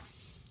like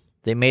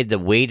they made the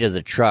weight of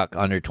the truck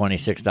under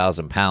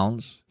 26,000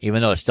 pounds,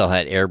 even though it still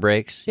had air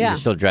brakes. You can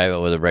still drive it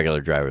with a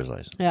regular driver's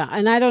license. Yeah,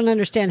 and I don't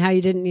understand how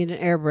you didn't need an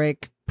air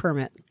brake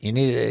permit. You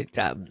need it.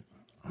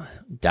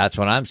 That's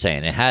what I'm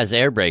saying. It has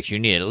air brakes. You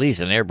need at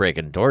least an air brake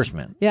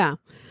endorsement. Yeah.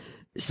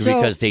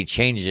 Because they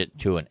changed it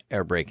to an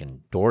air brake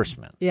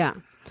endorsement. Yeah.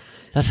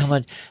 That's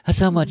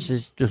how much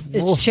it's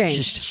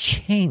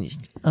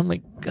changed. Oh my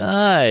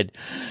God.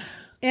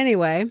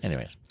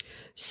 Anyways.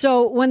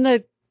 So when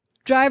the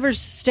drivers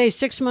stay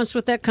 6 months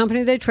with that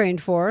company they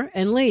trained for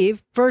and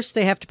leave, first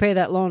they have to pay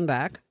that loan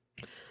back.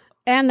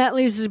 And that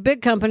leaves the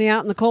big company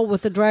out in the cold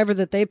with the driver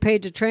that they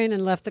paid to train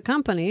and left the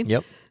company.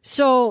 Yep.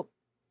 So,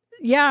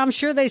 yeah, I'm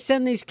sure they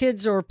send these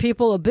kids or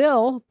people a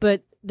bill,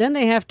 but then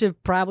they have to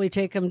probably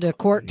take them to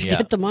court to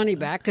get the money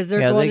back because they're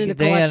going into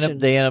collection.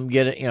 They end up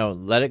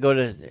getting, let it go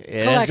to,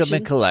 it ends up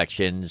in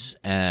collections.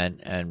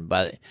 And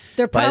by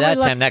that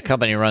time, that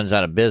company runs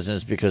out of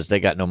business because they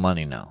got no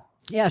money now.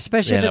 Yeah,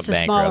 especially if it's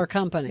a smaller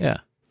company. Yeah.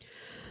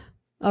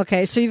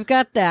 Okay, so you've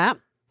got that.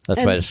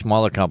 That's why the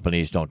smaller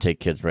companies don't take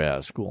kids right out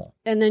of school.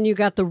 And then you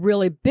got the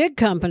really big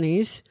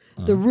companies,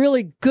 the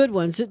really good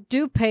ones that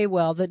do pay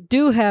well, that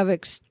do have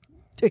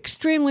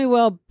extremely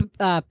well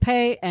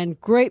pay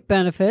and great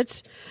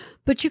benefits,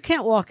 but you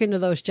can't walk into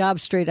those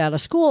jobs straight out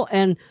of school.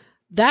 And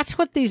that's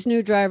what these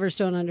new drivers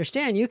don't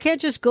understand. You can't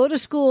just go to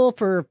school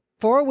for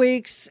 4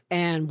 weeks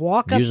and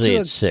walk Usually up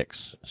to it's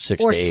 6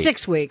 or to 8.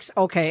 6 weeks.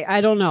 Okay, I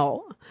don't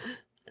know.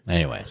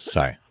 Anyway,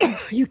 sorry.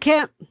 You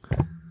can't.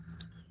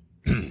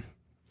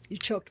 You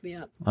choked me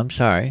up. I'm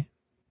sorry.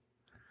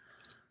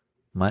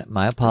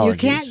 My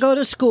apologies. You can't go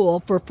to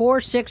school for 4,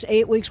 6,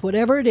 8 weeks,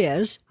 whatever it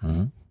is,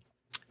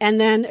 and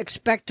then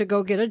expect to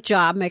go get a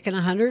job making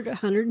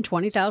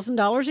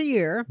 $120,000 a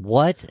year.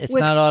 What? It's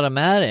not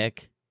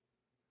automatic.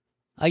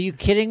 Are you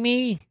kidding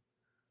me?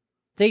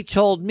 They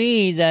told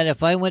me that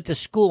if I went to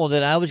school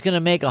that I was going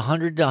to make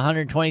 $100,000 to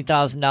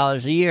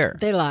 $120,000 a year.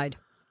 They lied.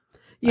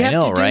 I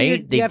know,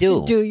 right? You have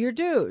to do your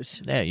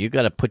dues. Yeah, you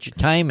got to put your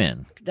time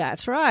in.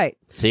 That's right.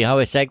 See how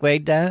I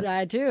segued that?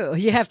 I do.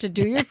 You have to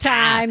do your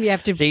time. You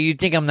have to. See, you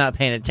think I'm not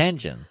paying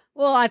attention.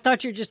 Well, I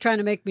thought you were just trying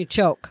to make me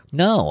choke.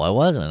 No, I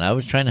wasn't. I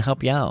was trying to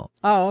help you out.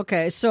 Oh,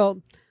 okay.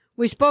 So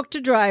we spoke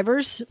to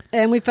drivers,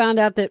 and we found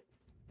out that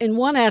in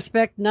one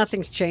aspect,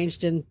 nothing's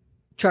changed in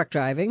truck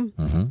driving.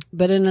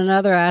 But in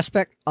another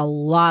aspect, a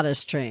lot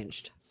has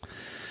changed.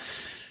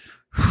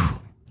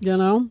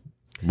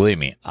 Believe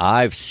me,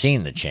 I've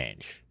seen the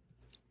change.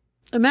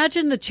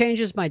 Imagine the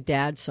changes my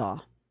dad saw.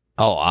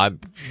 Oh,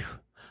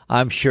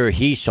 I'm sure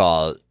he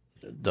saw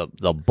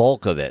the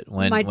bulk of it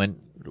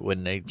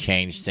when they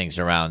changed things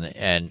around,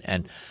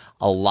 and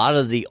a lot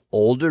of the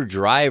older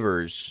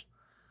drivers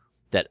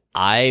that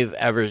I've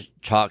ever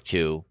talked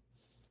to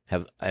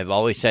have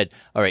always said,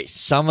 all right,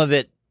 some of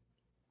it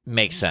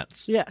makes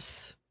sense.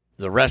 Yes.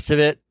 The rest of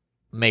it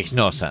makes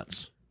no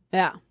sense.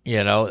 Yeah.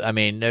 I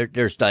mean,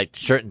 there's like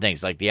certain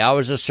things like the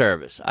hours of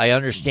service. I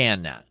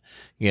understand that.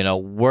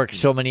 Work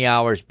so many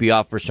hours, be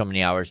off for so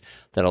many hours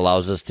that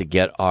allows us to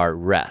get our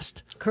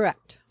rest.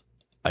 Correct.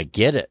 I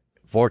get it.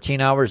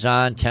 14 hours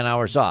on, 10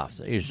 hours off.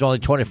 It's only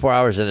 24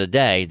 hours in a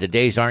day. The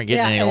days aren't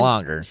getting any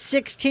longer.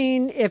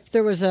 16 if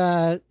there was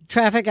a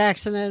traffic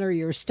accident or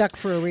you were stuck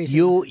for a reason.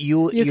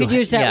 You could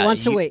use that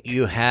once a week.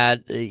 You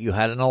had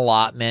an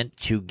allotment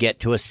to get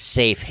to a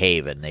safe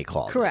haven, they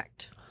call it.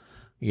 Correct.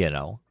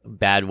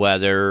 Bad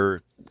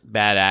weather,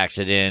 bad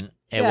accident.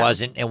 It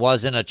wasn't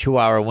a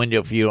 2-hour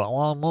window for you. Well,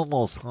 I'm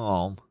almost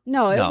home.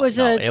 No,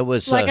 it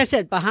was like I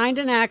said, behind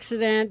an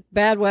accident,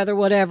 bad weather,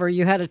 whatever.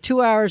 You had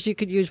 2 hours you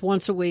could use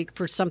once a week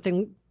for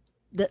something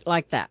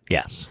like that.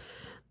 Yes.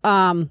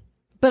 But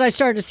I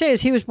started to say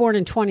is he was born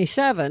in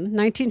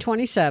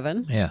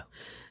 1927. Yeah.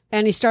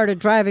 And he started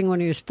driving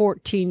when he was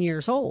 14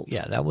 years old.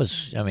 Yeah, that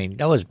was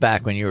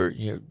back when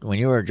you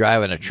were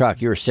driving a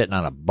truck, you were sitting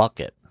on a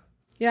bucket.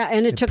 Yeah,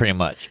 and it took pretty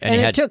much, and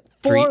it took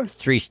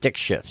three stick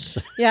shifts.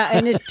 Yeah,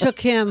 and it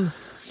took him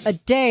a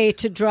day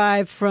to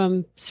drive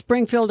from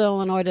Springfield,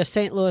 Illinois to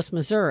St. Louis,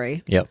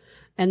 Missouri. Yep.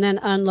 And then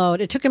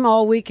unload. It took him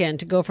all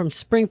weekend to go from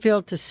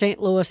Springfield to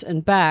St. Louis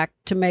and back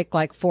to make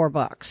like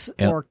 $4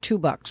 or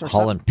 $2 or something.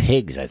 Hauling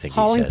pigs, I think.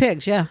 Hauling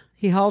pigs, yeah.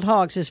 He hauled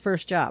hogs his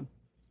first job.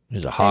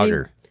 He's a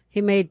hogger.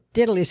 He made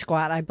diddly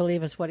squat, I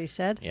believe is what he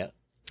said. Yeah.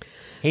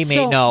 He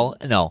made,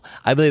 no.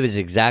 I believe his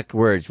exact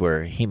words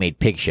were, he made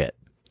pig shit.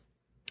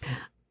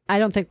 I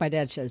don't think my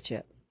dad says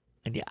shit.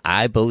 And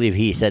I believe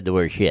he said the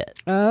word shit.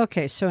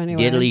 Okay, so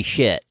anyway. Diddly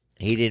shit.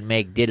 He didn't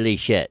make diddly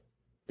shit.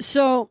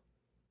 So,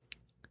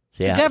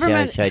 See the how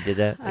government... I did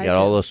that? I I got did.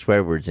 all those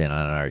swear words in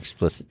on our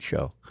explicit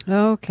show.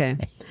 Okay.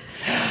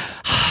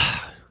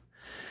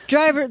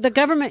 The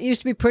government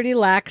used to be pretty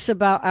lax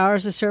about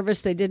hours of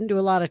service. They didn't do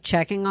a lot of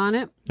checking on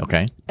it.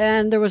 Okay.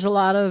 And there was a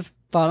lot of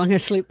falling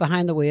asleep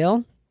behind the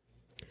wheel.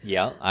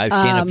 Yeah. I've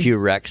seen a few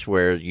wrecks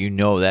where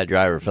that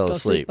driver fell Go sleep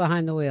asleep.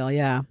 behind the wheel,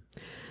 yeah.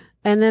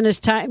 And then as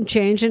time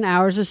changed and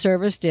hours of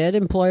service did,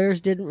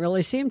 employers didn't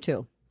really seem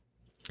to.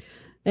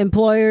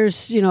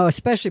 Employers,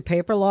 especially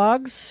paper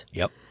logs,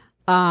 Yep.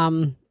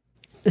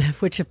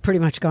 which have pretty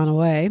much gone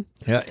away.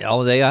 Yeah.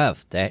 Oh, they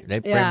have. They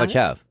pretty much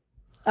have.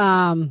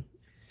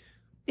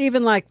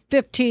 Even like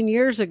 15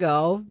 years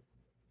ago,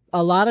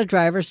 a lot of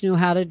drivers knew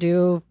how to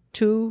do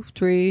 2,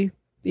 3,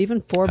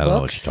 even 4 I don't know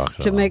what books you're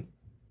talking to about. make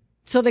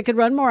so they could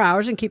run more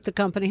hours and keep the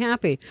company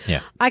happy.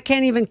 Yeah. I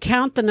can't even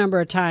count the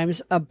number of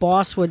times a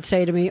boss would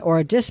say to me or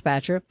a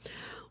dispatcher,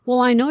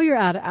 well, I know you're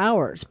out of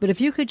hours, but if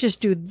you could just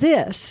do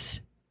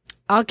this,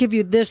 I'll give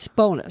you this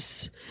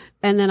bonus.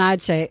 And then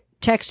I'd say,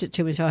 text it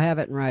to me so I have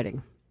it in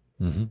writing.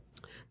 Mm-hmm.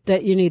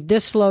 That you need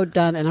this load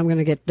done and I'm going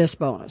to get this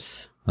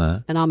bonus. Uh-huh.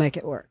 And I'll make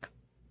it work.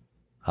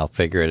 I'll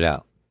figure it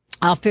out.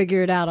 I'll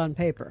figure it out on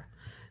paper,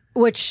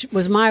 which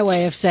was my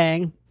way of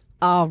saying,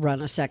 I'll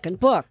run a second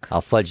book.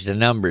 I'll fudge the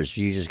numbers.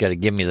 You just got to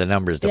give me the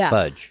numbers to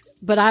fudge.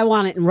 But I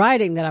want it in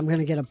writing that I'm going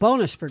to get a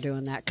bonus for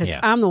doing that because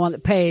I'm the one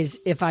that pays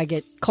if I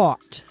get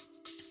caught.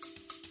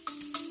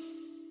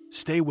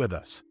 Stay with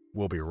us.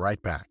 We'll be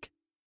right back.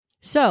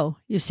 So,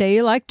 you say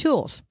you like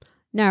tools.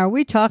 Now, are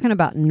we talking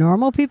about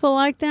normal people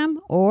like them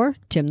or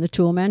Tim the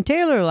Toolman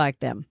Taylor like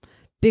them?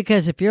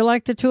 Because if you're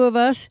like the two of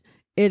us,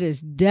 it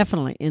is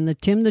definitely in the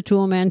Tim the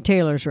Toolman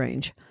Taylor's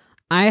range.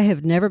 I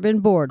have never been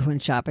bored when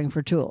shopping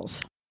for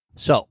tools.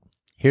 So,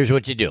 here's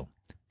what you do.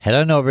 Head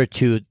on over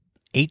to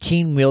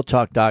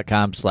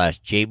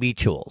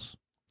 18wheeltalk.com/JBTools.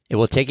 It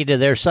will take you to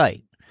their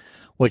site,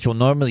 which will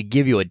normally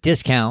give you a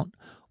discount,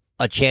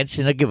 a chance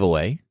in a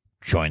giveaway,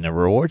 join the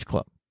rewards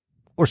club,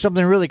 or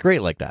something really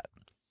great like that.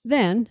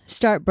 Then,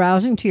 start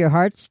browsing to your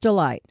heart's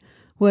delight.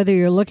 Whether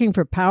you're looking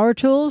for power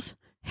tools,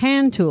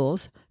 hand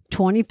tools,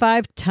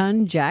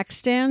 25-ton jack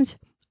stands,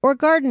 or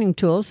gardening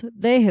tools,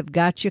 they have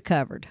got you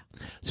covered.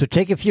 So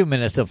take a few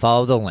minutes and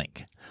follow the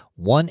link,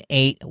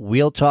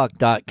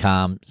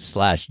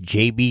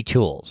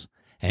 18wheeltalk.com/JBTools,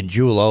 and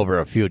jewel over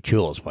a few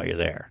tools while you're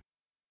there.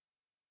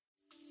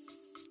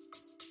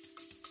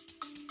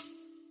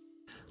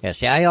 Yeah,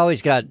 see, I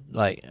always got,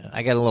 I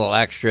got a little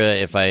extra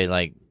if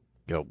I,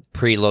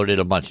 preloaded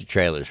a bunch of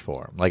trailers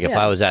for them. Like if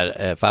I was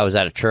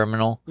at a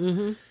terminal,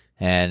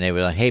 and they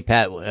were like, "Hey,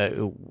 Pat,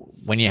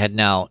 when you heading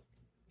out?"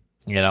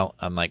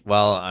 I'm like,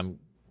 "Well, I'm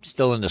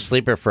still in the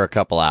sleeper for a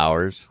couple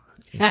hours."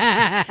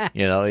 Hey,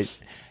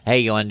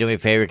 you want to do me a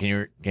favor?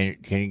 Can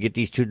you get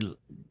these two?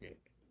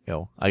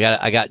 I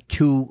got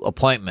 2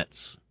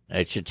 appointments.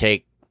 It should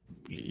take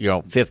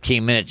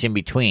 15 minutes in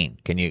between.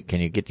 Can you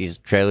get these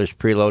trailers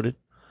preloaded?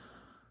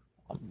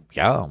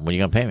 Yeah. What are you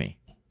gonna pay me?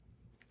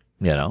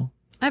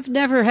 I've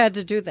never had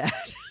to do that.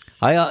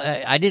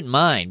 I didn't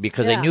mind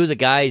because I knew the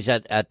guys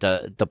at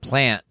the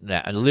plant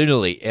that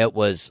literally it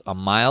was a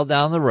mile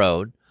down the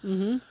road.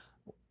 Mm-hmm.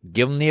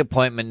 Give them the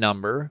appointment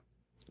number,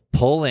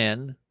 pull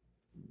in.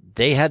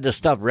 They had the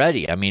stuff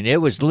ready. I mean,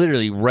 it was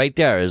literally right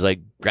there. It was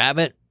like, grab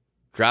it,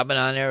 drop it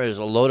on there. There's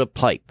a load of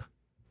pipe.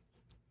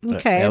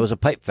 Okay. It was a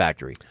pipe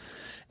factory.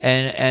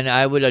 And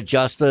I would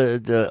adjust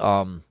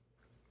the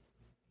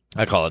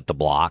I call it the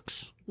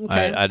blocks.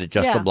 Okay. I'd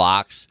adjust the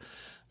blocks,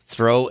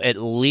 throw at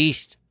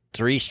least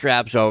 3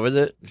 straps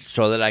over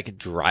so that I could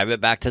drive it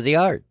back to the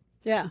yard.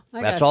 Yeah.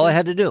 That's all I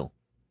had to do.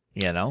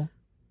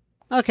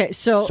 Okay,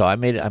 so I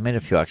made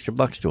a few extra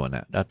bucks doing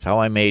that. That's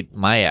how I made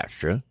my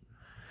extra.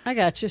 I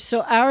got you.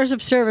 So hours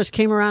of service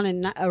came around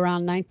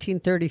around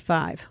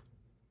 1935.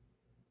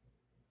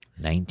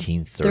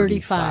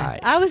 1935.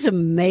 I was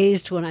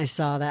amazed when I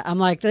saw that. I'm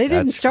like, they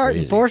didn't That's start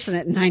crazy. enforcing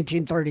it in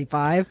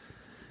 1935.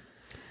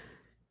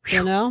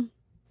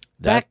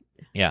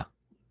 Yeah.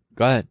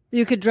 Go ahead.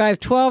 You could drive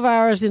 12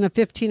 hours in a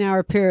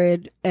 15-hour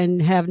period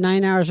and have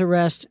 9 hours of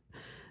rest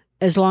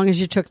as long as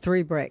you took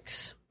 3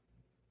 breaks.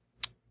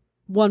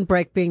 1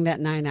 break being that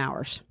 9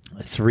 hours.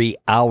 3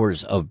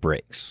 hours of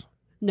breaks.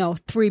 No,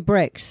 3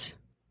 breaks.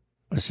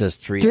 It says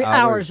 3 3 hours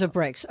hours of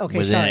breaks.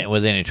 Okay, sorry.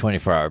 within a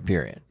 24-hour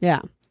period.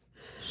 Yeah.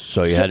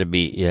 So you had to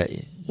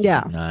be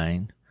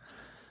 9.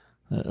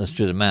 Let's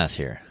do the math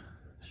here.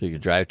 So you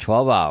could drive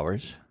 12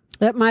 hours.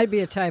 That might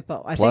be a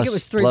typo. I think it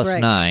was 3 plus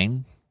breaks.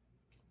 9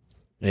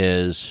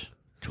 is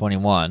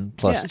 21.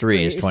 Plus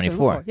 3 is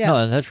 24. Yeah.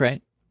 No, that's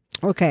right.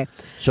 Okay.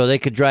 So they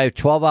could drive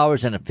 12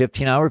 hours in a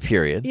 15-hour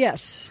period.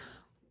 Yes.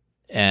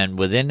 And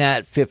within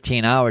that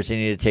 15 hours, they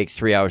need to take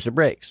 3 hours of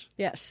breaks.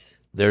 Yes.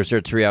 There's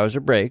their 3 hours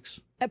of breaks.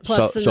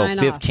 Plus the 9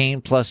 15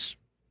 plus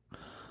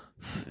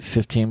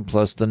 15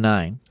 plus the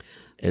 9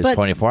 is But-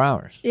 24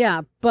 hours.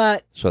 Yeah,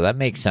 but So that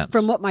makes sense.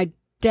 from what my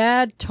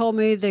dad told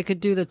me, they could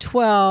do the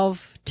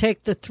 12,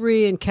 take the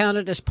 3 and count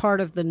it as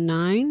part of the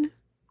 9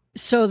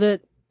 so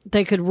that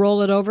they could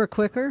roll it over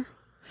quicker.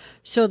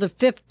 So the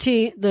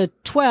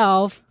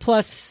 12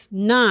 plus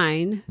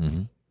 9,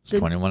 It's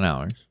 21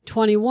 hours.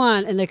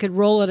 21, and they could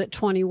roll it at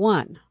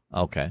 21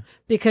 Okay.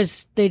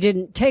 because they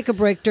didn't take a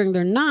break during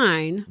their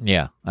 9.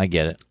 Yeah, I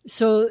get it.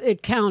 So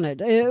it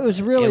counted. It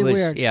was really It was,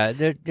 weird. Yeah,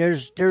 there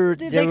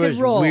could was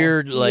roll.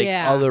 weird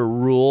Yeah. other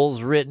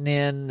rules written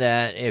in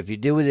that if you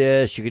do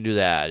this, you can do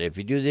that. If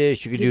you do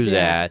this, you can do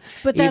that.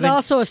 But that Even-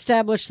 also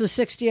established the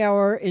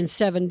 60-hour in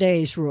 7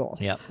 days rule.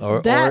 Yeah,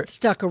 That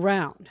stuck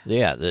around.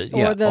 Yeah,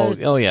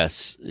 oh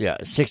yes, yeah.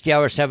 60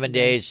 hours, 7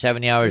 days,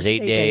 70 hours,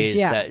 8 days.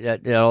 yeah.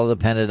 That all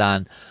depended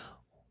on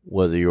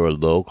whether you're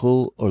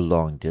local or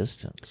long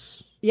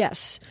distance.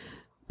 Yes.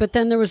 But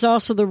then there was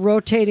also the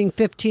rotating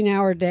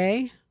 15-hour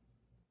day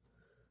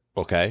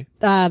Okay.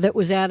 that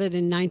was added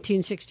in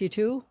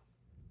 1962.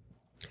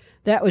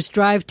 That was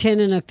drive 10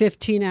 in a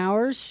 15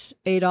 hours,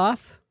 8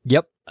 off.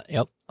 Yep.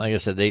 Like I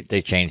said,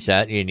 they changed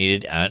that. You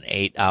needed an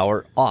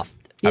 8-hour off.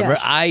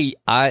 Yes.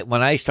 I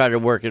when I started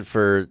working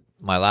for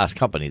my last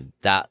company,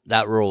 that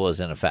rule was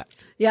in effect.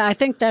 Yeah, I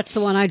think that's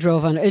the one I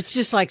drove on. It's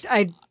just like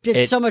I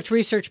did so much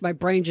research, my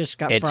brain just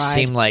got It fried.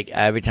 seemed like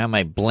every time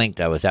I blinked,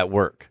 I was at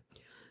work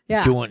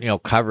yeah, doing,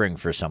 covering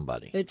for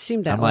somebody. it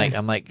seemed that I'm way.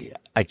 like,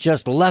 I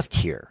just left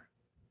here.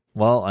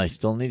 Well, I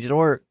still need you to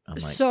work. I'm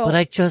like, So- but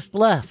I just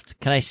left.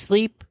 Can I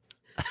sleep?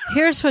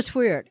 Here's what's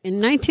weird. In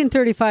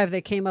 1935,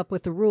 they came up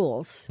with the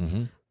rules.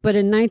 Mm-hmm. But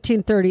in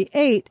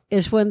 1938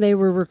 is when they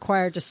were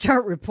required to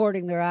start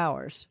reporting their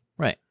hours.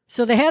 Right.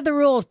 So they had the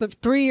rules, but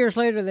 3 years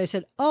later they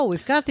said, "Oh,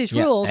 we've got these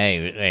Yeah. rules.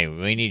 Hey,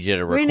 we need you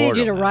to record we need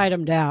you to them now. write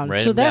them down."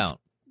 Write so them down.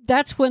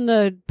 that's when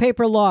the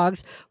paper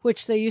logs,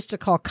 which they used to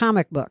call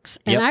comic books,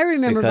 and Yep, I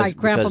remember my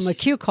grandpa because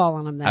McHugh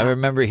calling them that. I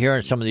remember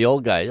hearing some of the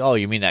old guys. Oh,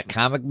 you mean that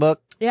comic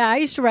book? Yeah, I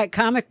used to write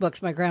comic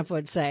books, my grandpa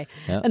would say.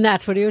 Yep. And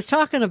that's what he was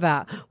talking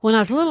about. When I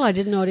was little, I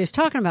didn't know what he was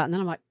talking about. And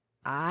then I'm like,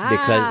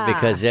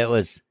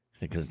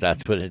 Because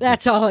that's what it.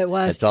 That's all it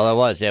was. That's all it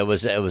was. It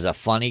was a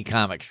funny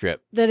comic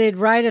strip That he'd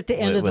write at the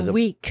end of with the a-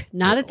 week,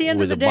 not at the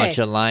end of the with a day. bunch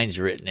of lines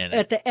written in it.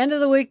 At the end of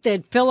the week,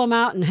 they'd fill them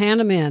out and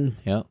hand them in.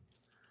 Yeah.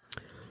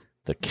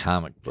 The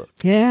comic book.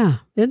 Yeah.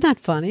 Isn't that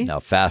funny? Now,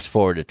 fast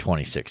forward to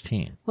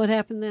 2016. What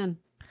happened then?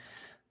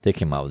 They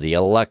came out with the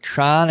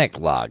electronic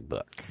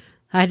logbook.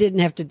 I didn't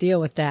have to deal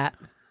with that.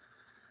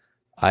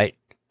 I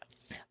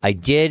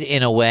did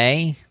in a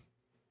way.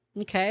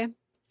 Okay.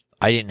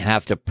 I didn't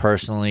have to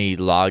personally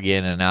log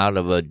in and out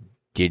of a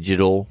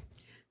digital.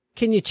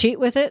 Can you cheat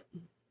with it?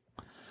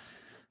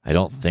 I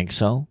don't think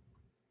so.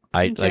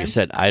 Like Okay. I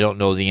said, I don't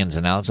know the ins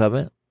and outs of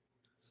it.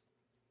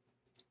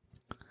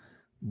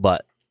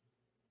 But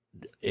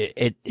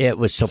it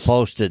was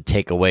supposed to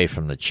take away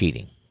from the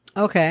cheating.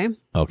 Okay.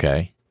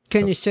 Okay.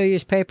 Can you still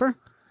use paper?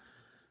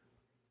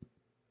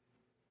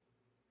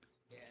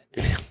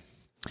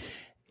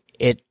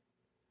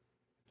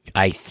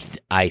 I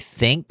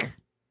think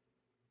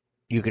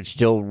you could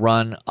still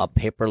run a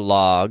paper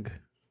log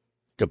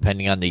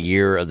depending on the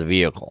year of the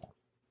vehicle.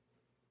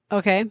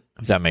 Okay.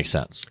 If that makes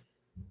sense.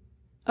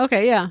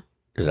 Okay. Yeah.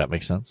 Does that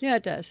make sense? Yeah,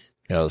 it does.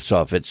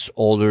 So if it's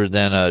older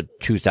than a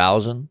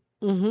 2000,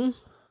 Mm-hmm.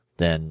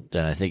 then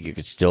I think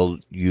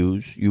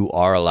you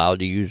are allowed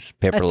to use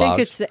paper I think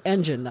logs. it's the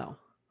engine, though,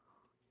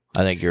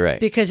 I think you're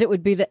right. because it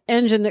would be the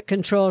engine that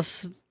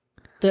controls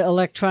the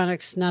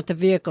electronics, not the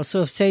vehicle.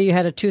 So if, say, you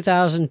had a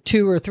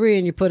 2002 or 3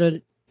 and you put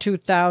a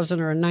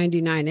 2000 or a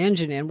 99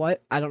 engine in,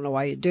 I don't know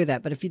why you'd do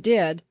that, but if you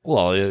did,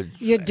 Well,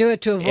 you'd do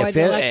it to avoid if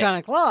the it-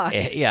 electronic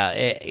logs.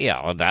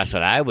 yeah, well, that's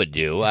what I would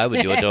do. I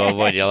would do it to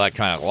avoid the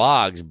electronic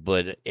logs.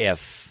 But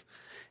if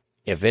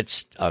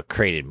it's a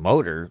crated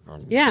motor,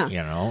 Yeah.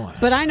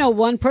 But I know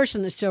one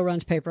person that still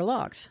runs paper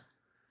logs.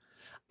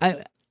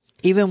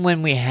 Even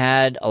when we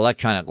had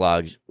electronic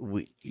logs,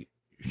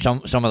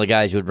 some of the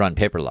guys would run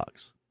paper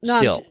logs No,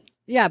 still.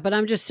 Yeah, but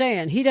I'm just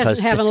saying he doesn't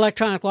 'Cause have an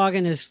electronic log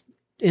in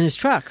his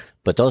truck.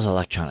 But those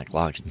electronic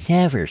logs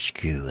never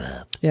screw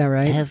up. Yeah,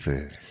 right.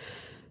 Ever.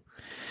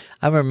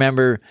 I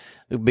remember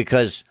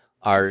because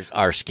our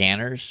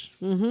scanners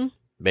Mm-hmm.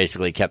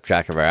 basically kept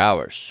track of our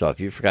hours. So if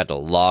you forgot to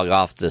log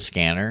off the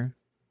scanner,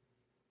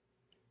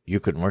 you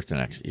couldn't work the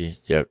next.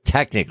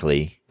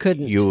 Technically,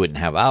 Couldn't. you wouldn't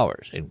have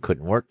hours and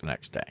couldn't work the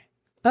next day.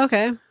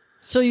 Okay.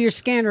 So your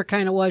scanner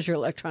kind of was your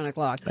electronic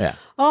log. Yeah.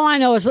 All I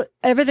know is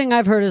everything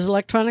I've heard is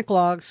electronic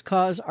logs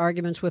cause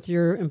arguments with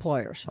your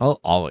employers. Oh,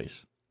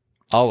 always,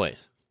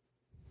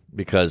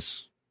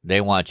 because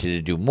they want you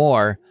to do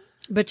more,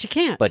 But you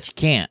can't. but you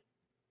can't.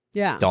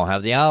 yeah. Don't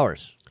have the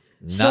hours.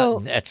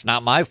 So- It's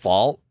not my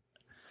fault.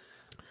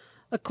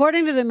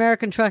 According to the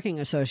American Trucking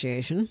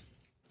Association,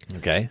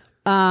 Okay.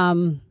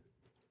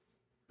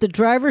 the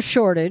driver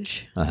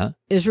shortage Uh-huh.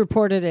 is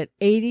reported at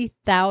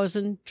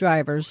 80,000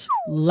 drivers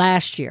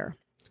last year.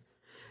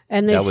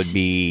 And That would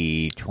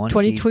be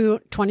 2021.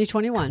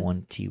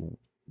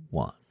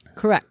 21.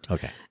 Correct.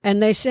 Okay.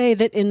 And they say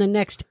that in the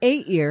next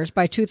 8 years,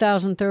 by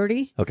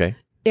 2030, Okay.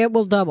 it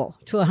will double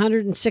to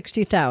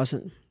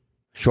 160,000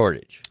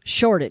 Shortage.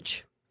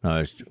 shortage.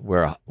 No,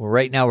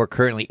 right now we're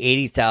currently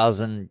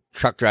 80,000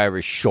 truck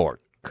drivers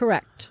short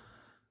Correct.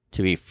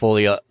 to be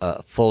fully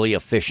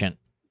efficient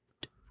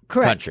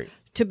Correct. country.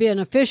 To be an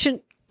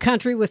efficient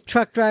country with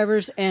truck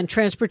drivers and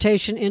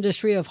transportation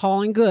industry of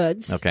hauling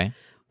goods, Okay.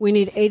 we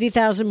need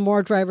 80,000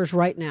 more drivers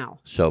right now.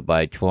 So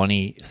by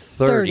 2030,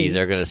 30,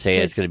 they're going to say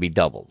it's going to be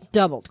doubled.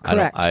 Doubled.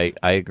 Correct. I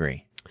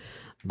agree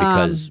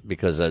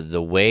because of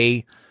the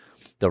way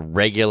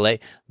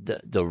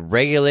the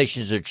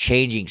regulations are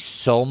changing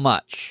so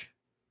much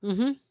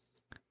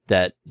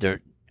that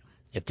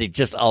if they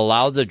just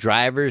allow the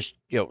drivers,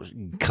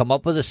 come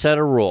up with a set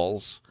of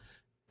rules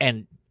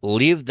and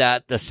leave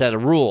the set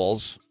of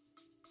rules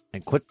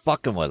and quit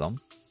fucking with them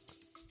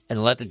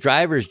and let the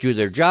drivers do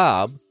their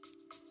job.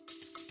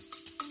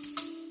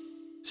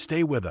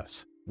 Stay with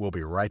us. We'll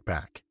be right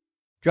back.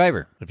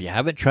 Driver, if you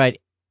haven't tried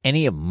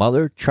any of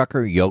Mother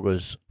Trucker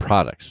Yoga's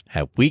products,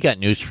 have we got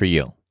news for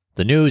you.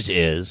 The news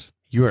is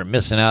you are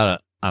missing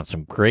out on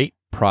some great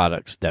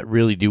products that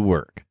really do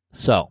work.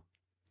 So,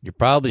 you're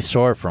probably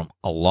sore from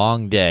a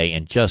long day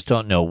and just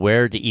don't know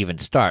where to even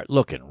start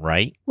looking,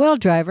 right? Well,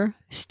 driver,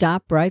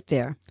 stop right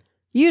there.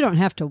 You don't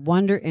have to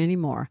wonder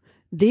anymore.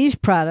 These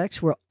products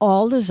were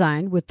all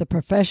designed with the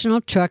professional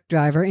truck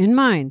driver in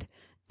mind.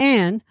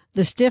 And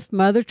the Stiff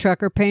Mother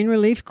Trucker Pain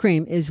Relief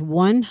Cream is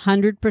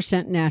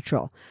 100%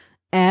 natural.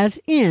 As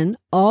in,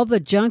 all the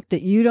junk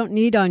that you don't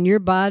need on your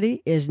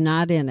body is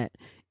not in it.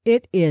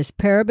 It is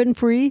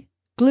paraben-free,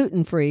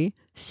 gluten-free,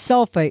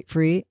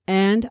 sulfate-free,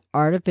 and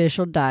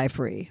artificial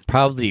dye-free.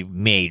 Probably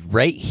made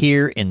right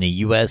here in the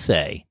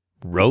USA.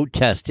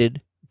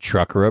 Road-tested,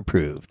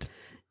 trucker-approved.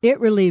 It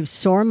relieves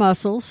sore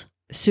muscles,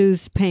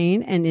 soothes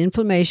pain and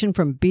inflammation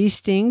from bee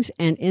stings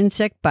and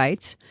insect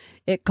bites.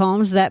 It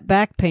calms that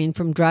back pain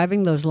from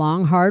driving those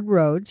long, hard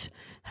roads,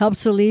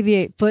 helps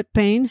alleviate foot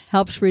pain,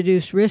 helps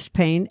reduce wrist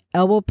pain,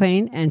 elbow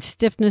pain, and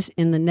stiffness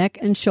in the neck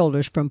and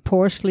shoulders from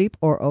poor sleep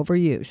or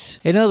overuse.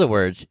 In other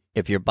words,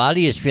 if your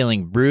body is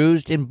feeling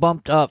bruised and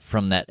bumped up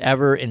from that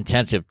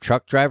ever-intensive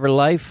truck driver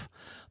life,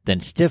 then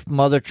Stiff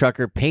Mother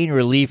Trucker Pain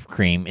Relief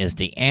Cream is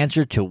the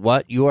answer to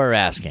what you are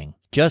asking.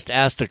 Just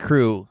ask the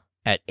crew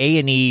at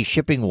A&E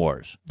Shipping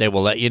Wars. They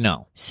will let you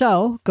know.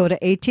 So go to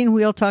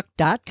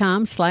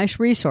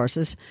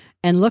 18wheeltalk.com/resources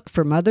and look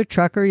for Mother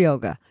Trucker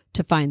Yoga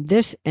to find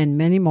this and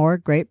many more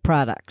great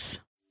products.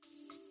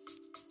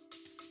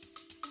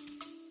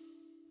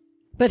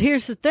 But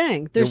here's the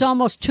thing. There's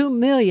almost 2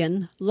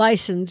 million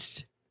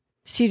licensed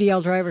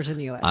CDL drivers in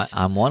the U.S.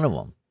 I'm one of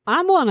them.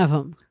 I'm one of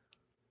them.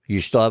 You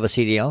still have a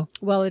CDL?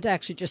 Well, it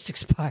actually just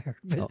expired.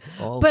 But,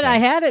 okay. but I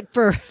had it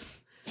for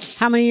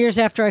how many years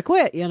after I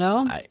quit,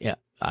 Well,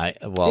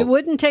 it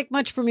wouldn't take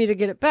much for me to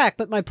get it back.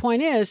 But my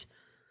point is,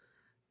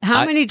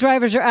 how many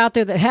drivers are out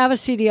there that have a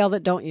CDL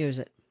that don't use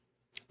it?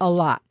 A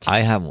lot. I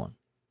have one.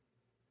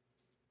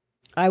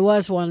 I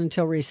was one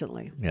until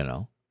recently.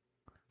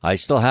 I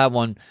still have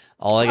one.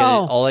 All I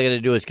got to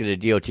do is get a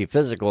DOT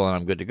physical, and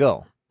I'm good to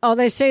go. Oh,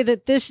 they say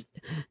that this.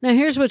 Now,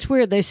 here's what's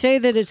weird. They say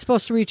that it's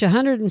supposed to reach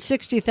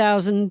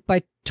 160,000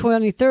 by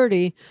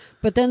 2030,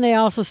 but then they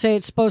also say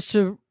it's supposed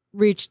to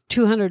reach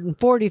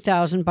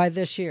 240,000 by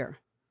this year.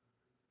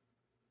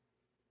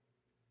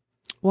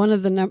 One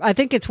of the numbers, I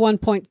think it's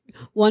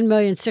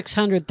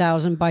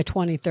 1,600,000 by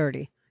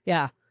 2030.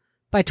 Yeah.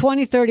 By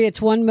 2030, it's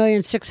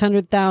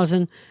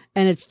 1,600,000,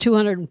 and it's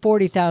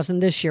 240,000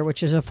 this year,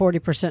 which is a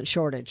 40%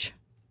 shortage.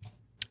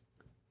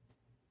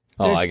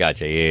 I got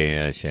you.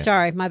 Yeah.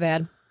 Sorry, my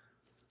bad.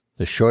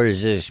 The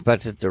shortage is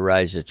expected to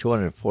rise to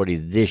 240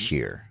 this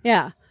year.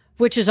 Yeah,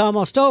 which is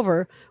almost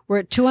over. We're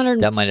at 200.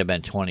 That might have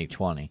been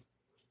 2020.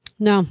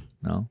 No.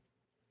 No?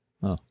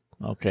 Oh,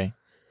 okay.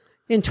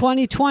 In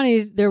 2020,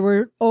 there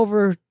were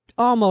over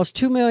almost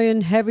 2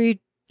 million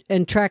heavy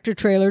and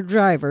tractor-trailer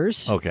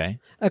drivers. Okay.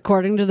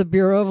 According to the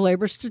Bureau of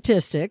Labor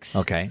Statistics.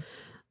 Okay.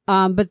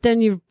 But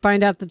then you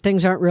find out that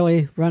things aren't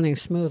really running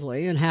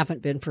smoothly and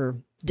haven't been for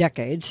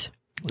decades.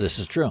 This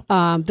is true.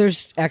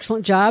 There's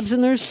excellent jobs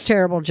and there's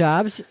terrible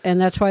jobs. And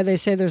that's why they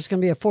say there's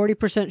going to be a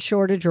 40%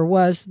 shortage, or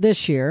was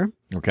this year.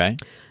 Okay.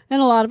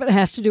 And a lot of it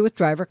has to do with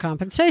driver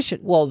compensation.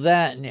 Well,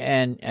 that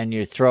and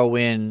you throw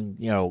in,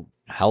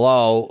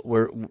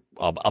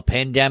 a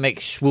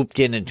pandemic swooped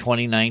in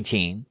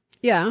 2019.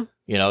 Yeah.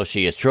 So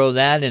you throw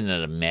that into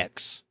the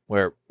mix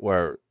where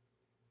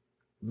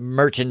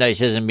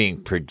merchandise isn't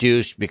being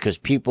produced because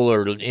people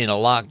are in a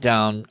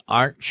lockdown,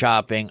 aren't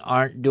shopping,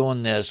 aren't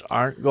doing this,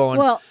 aren't going.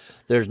 Well,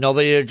 there's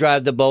nobody to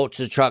drive the boats,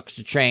 the trucks,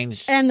 the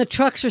trains. And the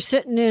trucks are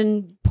sitting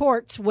in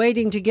ports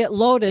waiting to get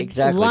loaded,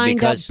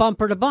 lined up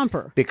bumper to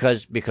bumper.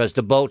 Because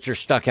the boats are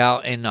stuck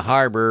out in the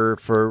harbor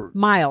for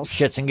miles,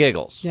 shits and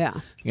giggles. Yeah.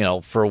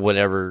 For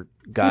whatever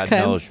God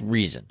knows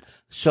reason.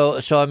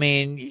 So I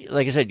mean,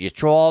 like I said, you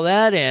throw all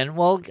that in,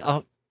 well,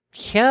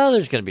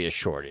 there's going to be a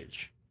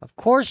shortage. Of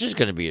course there's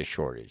going to be a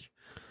shortage.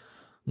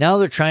 Now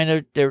they're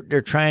trying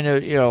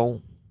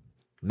to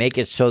make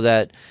it so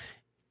that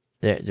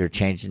They're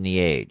changing the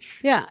age.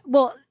 Yeah.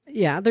 Well,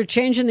 yeah, they're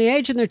changing the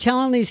age and they're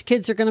telling these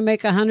kids are going to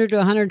make $100,000 to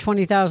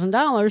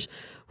 $120,000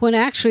 when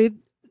actually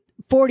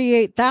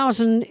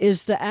 $48,000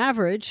 is the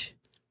average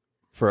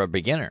For a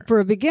beginner. for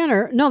a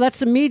beginner. No, that's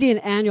the median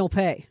annual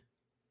pay.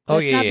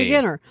 That's not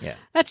beginner. Yeah.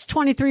 That's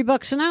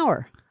 $23 an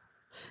hour.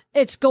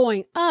 It's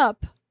going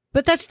up,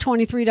 but that's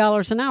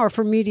 $23 an hour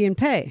for median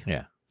pay.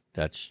 Yeah.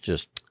 That's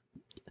just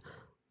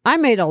I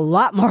made a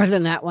lot more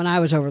than that when I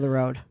was over the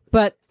road,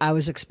 but I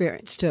was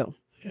experienced too.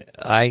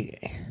 I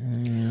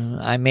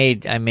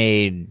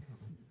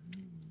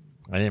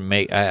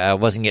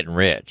wasn't getting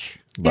rich.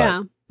 But,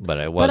 Yeah. But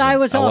I wasn't I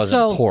was also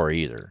wasn't poor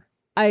either.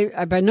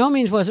 I by no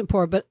means wasn't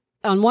poor, but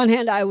on one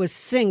hand I was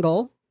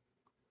single.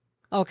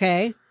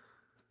 Okay.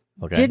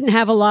 Okay. Didn't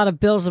have a lot of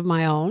bills of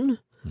my own,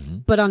 Mm-hmm.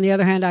 but on the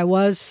other hand I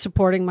was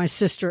supporting my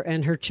sister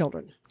and her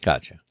children.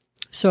 Gotcha.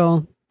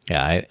 So,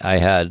 Yeah, I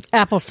had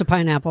apples to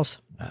pineapples.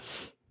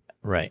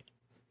 right.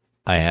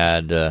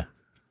 I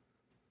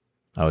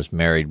was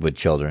married with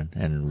children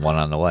and one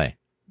on the way.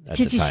 at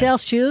Did the you time. sell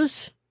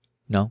shoes?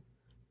 No.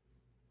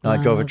 No, I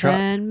drove a truck.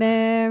 Love and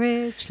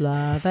marriage,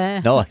 love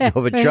and No, I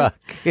drove a marriage truck.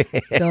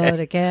 go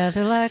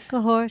together like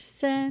a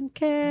horse and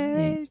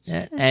carriage.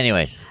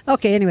 Anyways,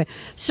 Okay, anyway.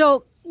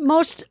 So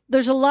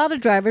there's a lot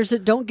of drivers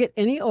that don't get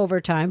any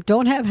overtime,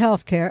 don't have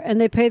health care, and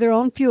they pay their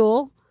own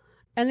fuel,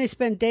 and they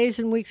spend days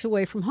and weeks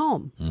away from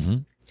home. mm-hmm.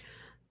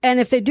 And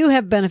if they do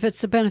have benefits,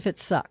 the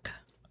benefits suck,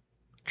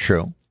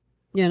 True.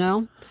 you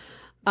know?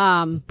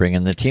 Bring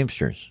in the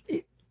Teamsters.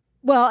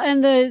 Well,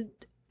 and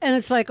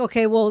it's like,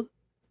 okay, well,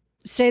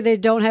 say they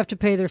don't have to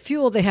pay their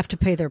fuel, they have to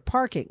pay their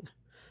parking.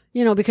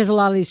 You know, because a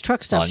lot of these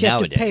truck stops, you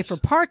have to pay nowadays. for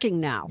parking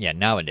now. Yeah,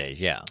 nowadays,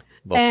 yeah.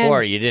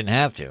 Before, you didn't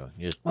have to.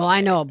 Just Well,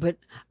 I know, but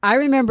I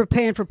remember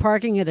paying for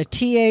parking at a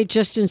TA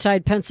just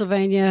inside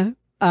Pennsylvania,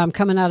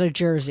 coming out of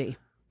Jersey.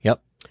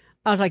 Yep.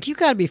 I was like, you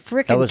got to be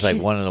freaking. That was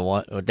like one of the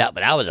one. But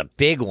that was a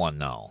big one,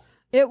 though.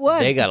 It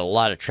was. They got a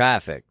lot of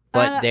traffic,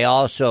 but they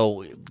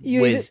also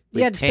you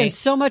had to spend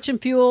so much in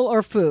fuel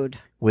or food.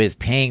 with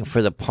paying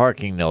for the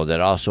parking though. That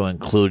also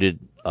included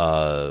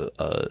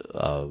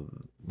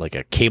like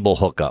a cable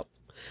hookup.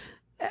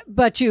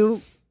 But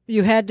you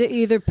had to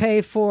either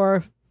pay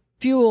for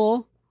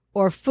fuel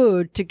or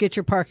food to get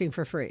your parking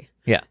for free.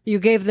 Yeah. You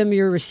gave them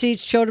your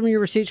receipts, showed them your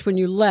receipts when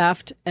you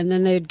left, and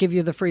then they'd give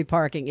you the free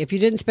parking. If you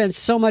didn't spend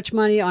so much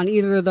money on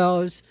either of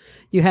those,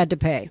 you had to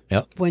pay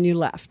when you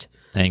left.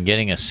 And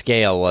getting a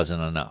scale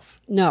wasn't enough.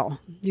 No,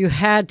 you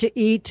had to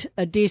eat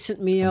a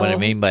decent meal. What I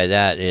mean by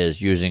that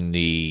is using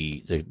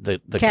the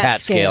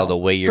cat scale to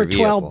weigh your for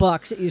vehicle.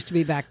 $12. It used to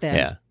be back then.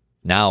 Yeah.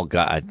 Now,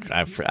 God,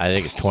 I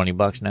think it's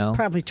 $20 now.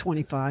 Probably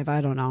 25.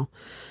 I don't know.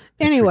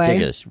 It's Anyway,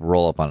 ridiculous.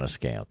 Roll up on a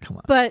scale. Come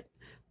on. but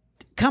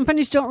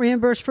companies don't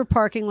reimburse for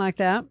parking like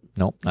that.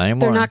 Nope, not anymore.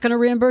 They're not going to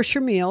reimburse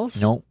your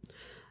meals. Nope.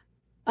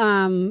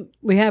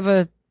 We have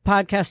a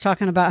podcast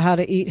talking about how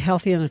to eat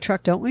healthy in a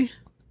truck, don't we?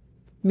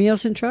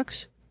 Meals in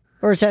trucks?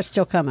 Or is that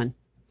still coming?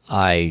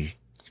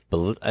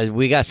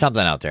 We got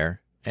something out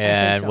there.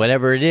 And so.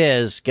 whatever it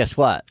is, guess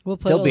what? We'll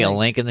put There'll a be a link.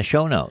 link in the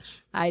show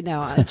notes. I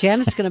know.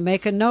 Janet's going to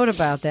make a note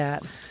about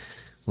that.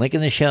 Link in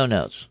the show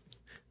notes.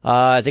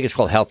 I think it's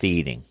called Healthy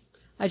Eating.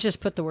 I just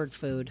put the word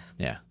food.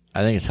 Yeah.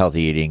 I think it's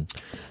Healthy Eating.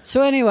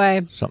 So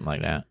anyway, Something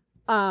like that.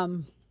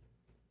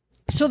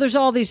 so there's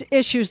all these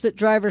issues that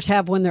drivers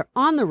have when they're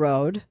on the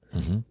road.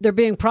 Mm-hmm. They're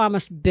being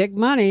promised big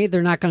money.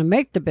 They're not going to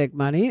make the big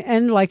money.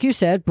 And like you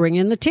said, bring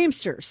in the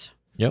Teamsters.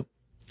 Yep.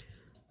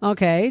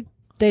 Okay.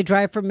 They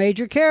drive for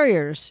major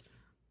carriers.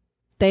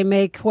 They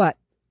make what?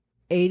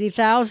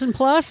 80,000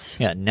 plus?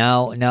 Yeah.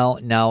 Now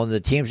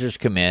the Teamsters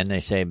come in. They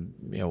say,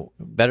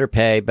 better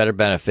pay, better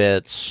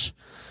benefits.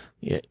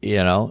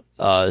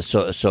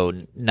 So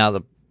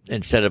now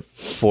instead of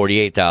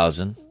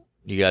 48,000,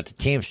 you got the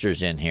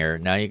Teamsters in here.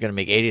 Now you're going to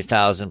make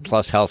 80,000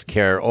 plus health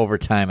care,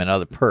 overtime, and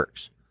other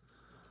perks.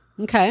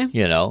 Okay.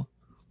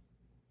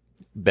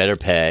 Better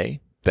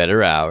pay,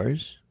 better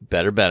hours,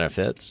 better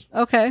benefits,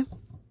 Okay.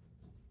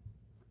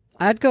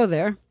 I'd go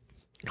there.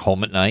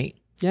 home at night.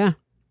 Yeah.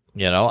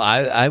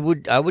 I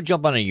would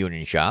jump on a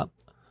union shop.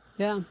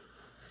 Yeah.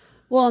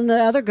 Well, and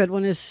the other good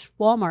one is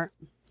Walmart.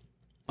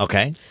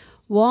 Okay.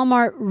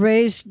 Walmart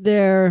raised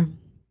their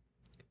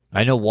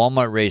I know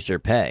Walmart raised their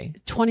pay.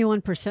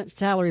 21%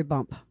 salary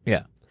bump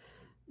Yeah.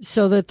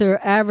 so that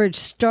their average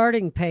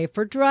starting pay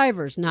for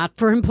drivers, not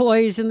for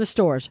employees in the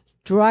stores,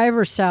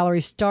 driver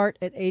salaries start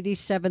at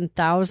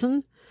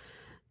 $87,000.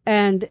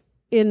 And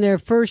in their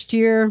first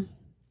year,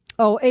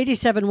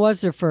 87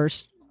 was their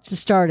first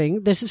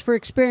starting. This is for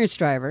experienced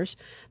drivers.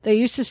 They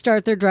used to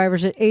start their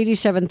drivers at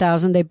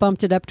 $87,000. They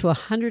bumped it up to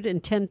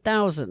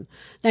 $110,000.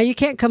 Now you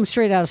can't come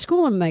straight out of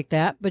school and make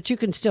that, but you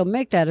can still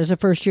make that as a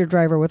first-year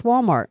driver with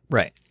Walmart.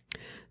 Right.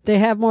 They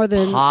have more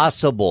than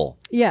Possible.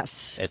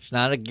 yes, It's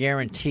not a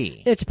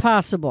guarantee. it's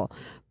possible,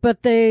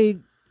 but they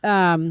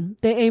aim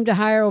to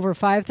hire over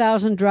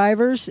 5,000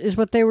 drivers, is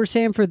what they were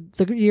saying for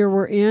the year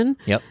we're in.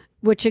 Yep.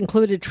 which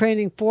included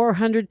training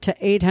 400 to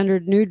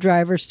 800 new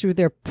drivers through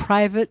their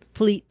private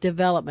fleet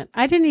development.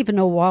 I didn't even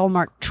know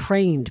Walmart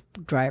trained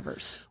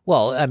drivers.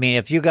 Well, I mean,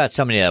 if you got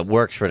somebody that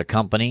works for the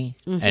company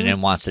and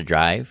then wants to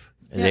drive,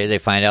 they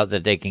find out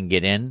that they can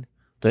get in,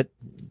 it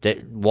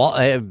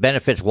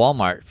benefits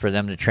Walmart for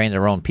them to train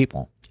their own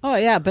people. Oh,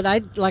 yeah, but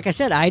like I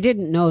said, I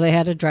didn't know they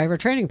had a driver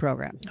training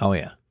program. Oh,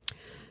 yeah.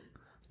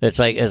 It's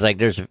like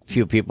there's a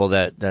few people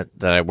that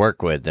I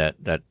work with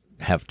that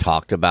have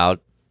talked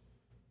about,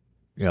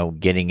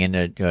 getting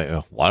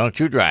into, why don't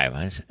you drive?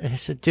 I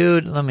said,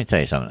 dude, let me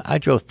tell you something. I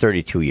drove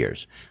 32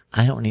 years.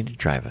 I don't need to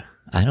drive.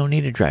 I don't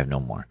need to drive no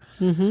more.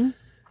 Mm-hmm.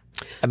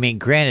 I mean,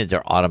 granted,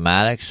 they're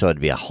automatic, so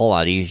it'd be a whole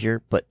lot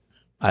easier, but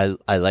I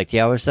like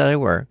the hours that I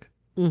work.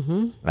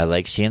 Mm-hmm. I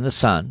like seeing the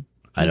sun.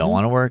 I don't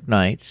want to work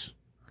nights.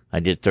 I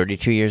did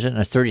 36 years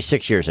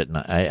at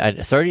night.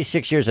 I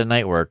 36 years of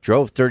night work,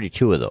 drove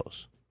 32 of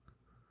those.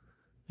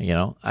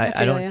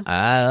 I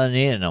don't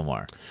need it no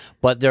more.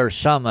 But there are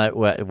some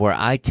where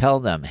I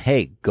tell them,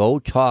 hey, go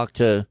talk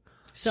to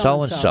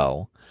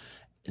so-and-so.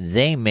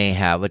 They may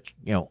have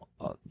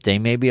they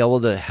may be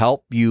able to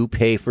help you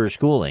pay for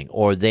schooling,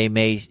 or they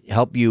may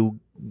help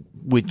you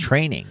with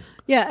training.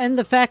 Yeah, and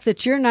the fact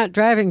that you're not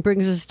driving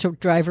brings us to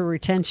driver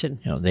retention.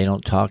 They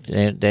don't talk.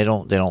 They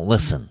don't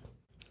listen.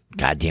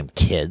 Goddamn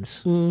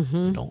kids.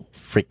 Mm-hmm. Don't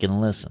freaking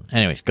listen.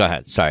 Anyways, go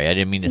ahead. Sorry, I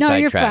didn't mean to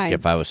sidetrack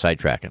if I was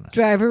sidetracking this.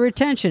 Driver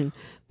retention.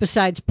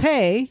 Besides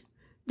pay,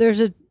 there's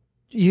a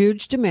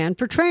huge demand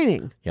for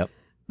training. Yep.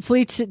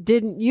 Fleets that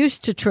didn't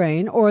used to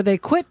train or they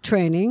quit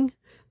training,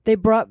 they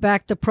brought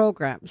back the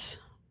programs.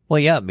 Well,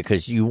 yeah,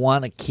 because you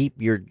want to keep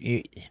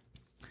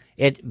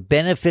it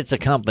benefits a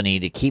company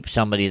to keep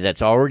somebody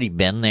that's already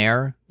been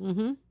there.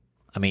 Mm-hmm.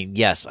 I mean,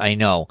 yes, I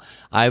know.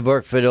 I've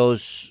worked for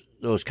those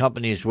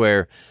companies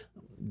where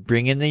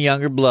bring in the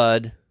younger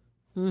blood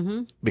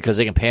because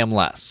they can pay them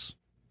less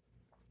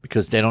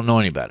because they don't know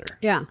any better.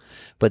 Yeah.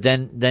 But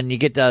then you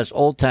get those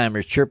old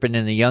timers chirping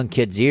in the young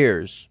kids'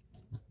 ears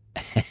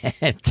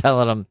and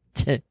telling them,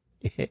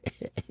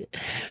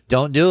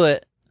 don't do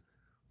it.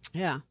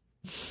 Yeah.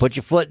 Put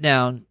your foot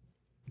down.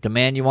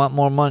 Demand you want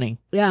more money.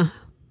 Yeah.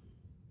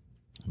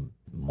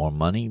 More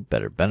money,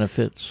 better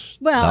benefits.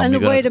 Well, and the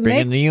way to bring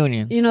make in the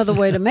union. the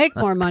way to make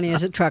more money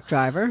as a truck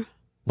driver.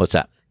 What's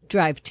that?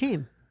 Drive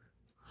team.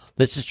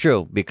 This is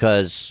true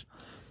because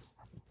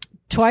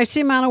twice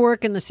the amount of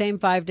work in the same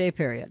 5-day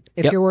period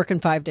if you're working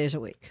 5 days a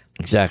week.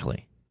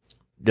 Exactly.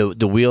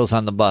 The wheels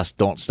on the bus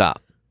don't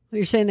stop.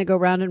 You're saying they go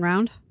round and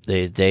round?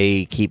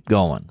 They keep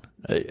going.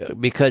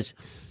 Because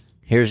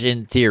here's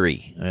in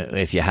theory,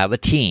 if you have a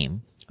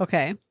team.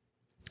 Okay.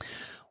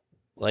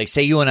 Like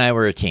say you and I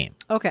were a team.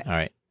 Okay. All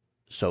right.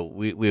 So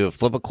we would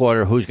flip a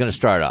quarter. Who's going to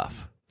start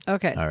off?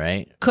 Okay. All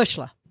right.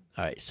 Kushla.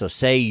 All right. So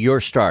say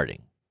you're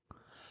starting.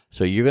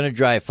 So you're going to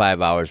drive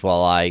 5 hours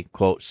while I,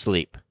 quote,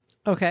 sleep.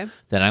 Okay.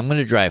 Then I'm going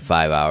to drive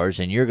 5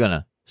 hours and you're going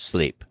to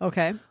sleep.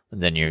 Okay.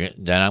 And then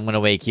I'm going to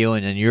wake you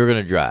and then you're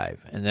going to drive.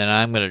 And then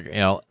I'm going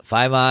to,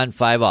 5 on,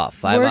 5 off.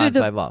 5 on,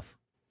 5 off.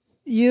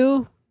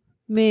 You,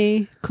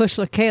 me,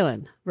 Kushla,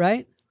 Kalen,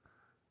 right?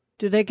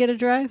 Do they get a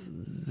drive?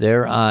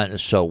 They're on.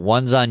 So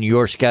one's on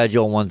your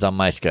schedule, one's on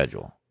my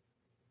schedule.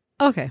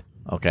 Okay.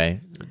 Okay.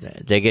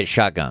 They get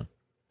shotgun.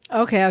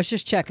 Okay, I was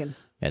just checking.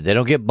 Yeah, they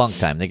don't get bunk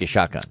time. They get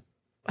shotgun.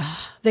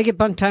 They get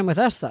bunk time with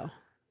us, though.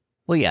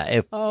 Well, yeah.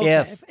 If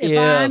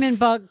I'm in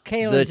bunk,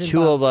 Kalen's the in two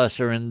bunk. of us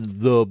are in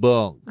the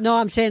bunk. No,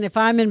 I'm saying if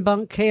I'm in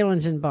bunk,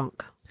 Kalen's in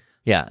bunk.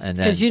 Yeah, and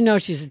then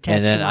because she's attached.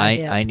 And then to my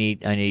hip. I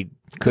need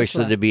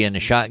Kushla to be in the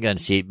shotgun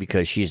seat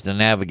because she's the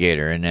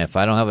navigator, and if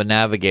I don't have a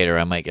navigator,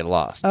 I might get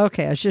lost.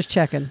 Okay, I was just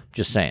checking.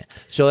 Just saying.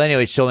 So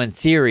anyway, so in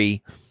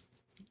theory,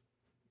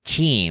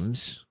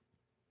 teams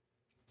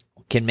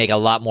can make a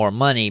lot more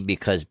money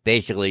because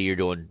basically you're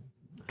doing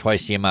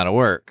twice the amount of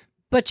work.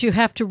 But you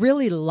have to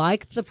really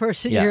like the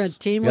person you're a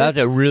team with. You have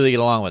to really get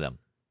along with them.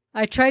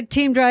 I tried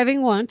team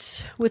driving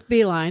once with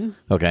Beeline.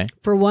 Okay.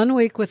 For 1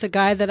 week with a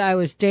guy that I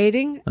was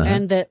dating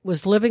and that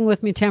was living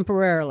with me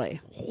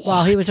temporarily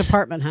while he was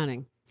apartment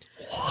hunting.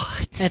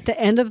 What? At the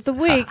end of the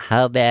week.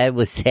 How bad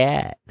was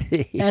that?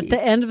 At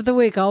the end of the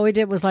week, all we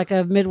did was like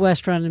a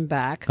Midwest run and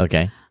back.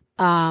 Okay.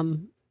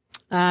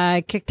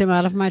 I kicked him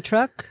out of my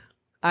truck.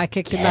 I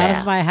kicked him out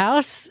of my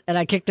house, and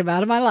I kicked him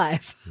out of my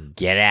life.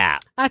 Get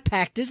out. I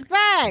packed his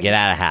bags. Get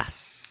out of the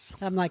house.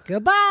 I'm like,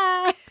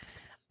 goodbye.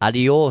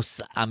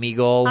 Adios,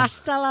 amigo.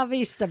 Hasta la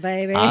vista,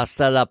 baby.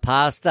 Hasta la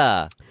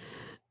pasta.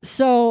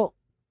 So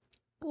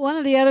one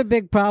of the other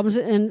big problems,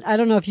 and I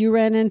don't know if you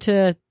ran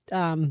into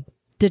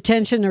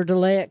detention or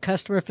delay at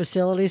customer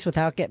facilities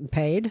without getting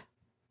paid.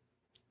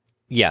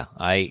 Yeah,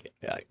 I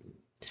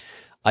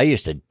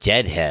used to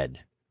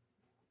deadhead.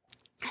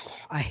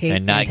 I hate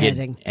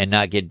deadheading. And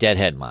not get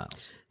deadhead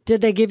miles. Did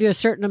they give you a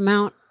certain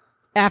amount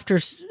after,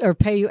 or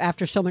pay you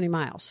after so many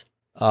miles?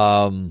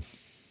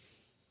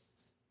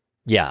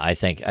 Yeah, I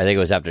think it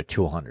was after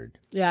 200.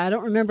 Yeah, I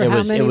don't remember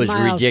how many miles. It was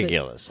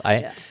ridiculous.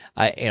 But,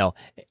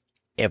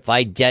 if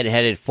I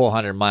deadheaded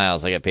 400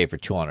 miles, I got paid for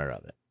 200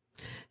 of it.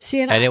 See,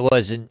 and it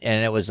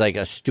was like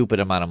a stupid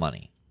amount of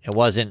money. It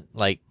wasn't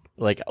like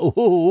like,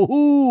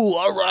 ooh,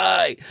 all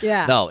right.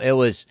 Yeah. No, it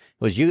was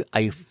you.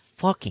 Are you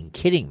fucking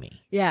kidding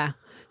me? Yeah.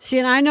 See,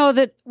 and I know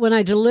that when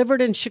I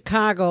delivered in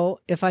Chicago,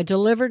 if I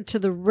delivered to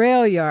the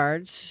rail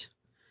yards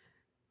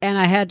and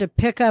I had to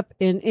pick up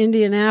in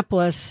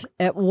Indianapolis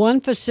at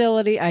one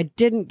facility, I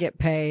didn't get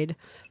paid.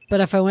 But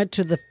if I went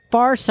to the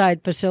far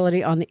side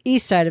facility on the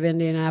east side of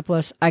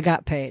Indianapolis, I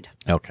got paid.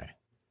 Okay.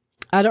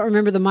 I don't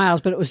remember the miles,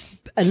 but it was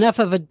enough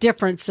of a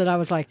difference that I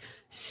was like,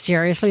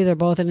 seriously, they're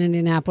both in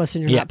Indianapolis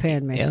and you're not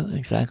paying me. Yeah,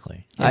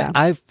 exactly.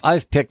 Yeah.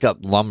 I've picked up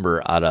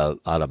lumber out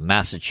of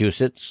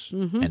Massachusetts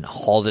and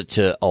hauled it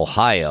to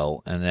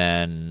Ohio, and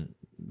then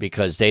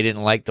because they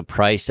didn't like the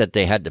price that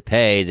they had to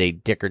pay, they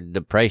dickered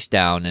the price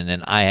down, and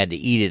then I had to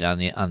eat it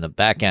on the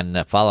back end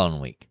the following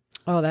week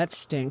Oh, that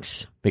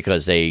stinks.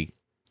 because they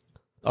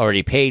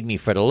already paid me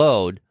for the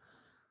load.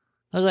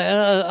 I was like,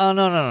 oh,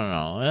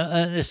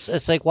 no.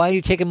 It's like, why are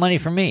you taking money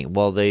from me?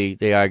 Well, they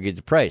argued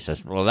the price. I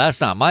said, well,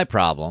 that's not my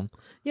problem.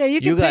 Yeah, you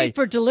You get paid guys-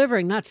 for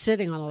delivering, not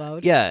sitting on a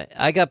load. Yeah,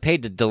 I got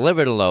paid to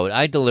deliver the load.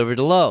 I delivered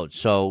the load,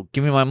 so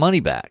give me my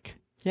money back.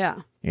 Yeah,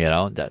 You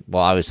know,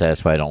 well, obviously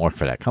that's why I don't work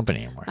for that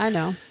company anymore. I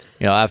know.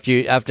 You know,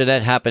 after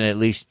that happened, at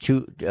least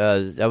two.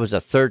 That was the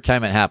third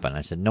time it happened.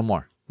 I said, no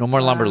more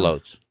lumber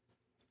loads.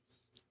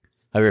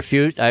 I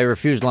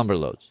refused lumber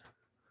loads.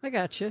 I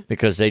got you.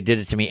 Because they did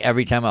it to me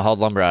every time I hauled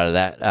lumber out of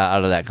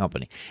that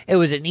company. It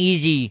was an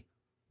easy,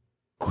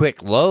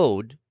 quick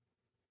load.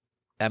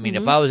 I mean,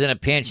 if I was in a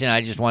pinch and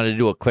I just wanted to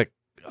do a quick,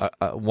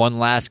 one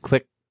last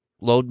quick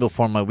load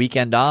before my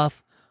weekend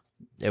off,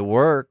 it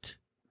worked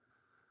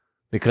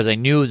because I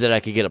knew that I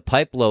could get a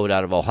pipe load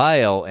out of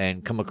Ohio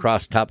and come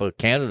across top of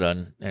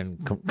Canada and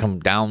come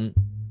down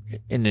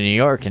into New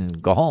York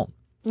and go home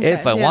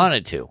if I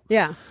wanted to.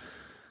 Yeah.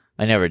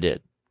 I never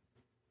did.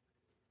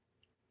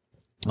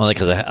 Only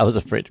because I was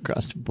afraid to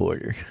cross the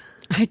border.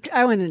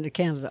 I went into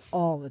Canada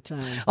all the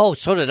time. Oh,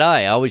 so did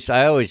I. I always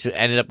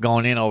ended up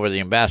going in over the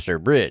Ambassador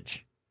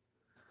Bridge.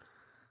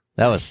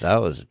 That was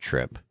a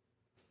trip.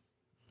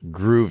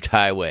 Grooved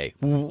Highway.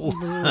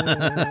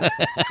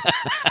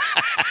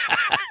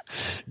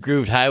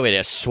 Grooved Highway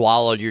that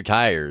swallowed your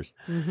tires.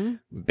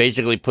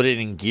 Basically put it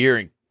in gear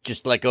and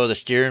just let go of the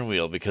steering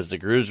wheel because the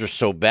grooves were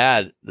so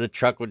bad, the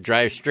truck would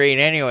drive straight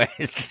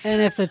anyways.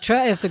 And if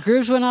the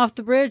grooves went off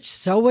the bridge,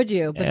 so would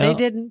you. But they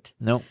didn't.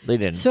 No, they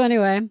didn't. So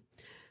anyway,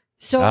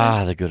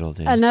 the good old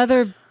days.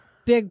 another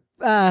big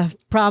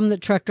problem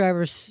that truck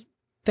drivers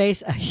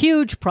face, a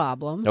huge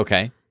problem,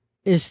 Okay.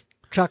 is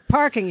truck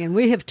parking. And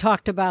we have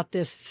talked about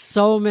this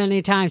so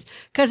many times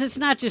because it's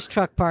not just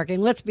truck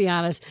parking. Let's be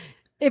honest.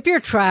 If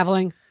you're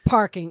traveling,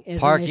 parking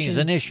is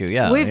an issue.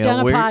 Yeah. We've You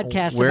done know, a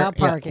podcast about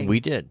parking. Yeah, we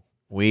did.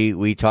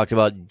 We talked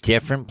about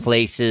different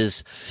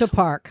places to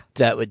park.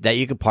 that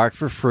you could park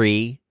for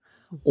free,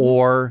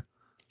 or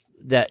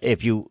that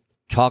if you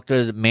talk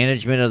to the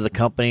management of the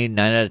company,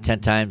 9 out of 10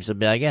 times they'll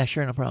be like, yeah,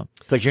 sure, no problem,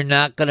 because you're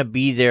not going to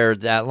be there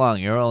that long.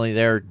 You're only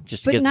there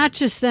just to But get. not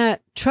just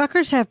that.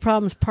 Truckers have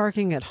problems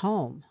parking at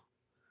home.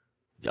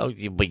 Oh,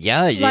 but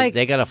yeah,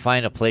 they got to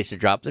find a place to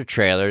drop their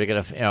trailer. They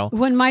got to,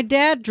 When my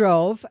dad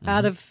drove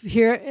out of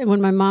here,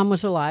 when my mom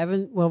was alive,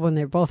 and when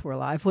they both were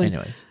alive, when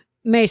anyways,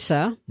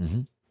 Mesa,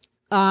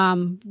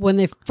 when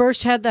they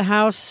first had the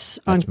house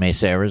on that's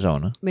Mesa,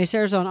 Arizona.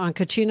 on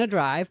Kachina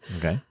Drive,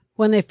 Okay.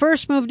 when they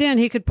first moved in,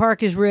 he could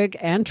park his rig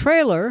and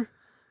trailer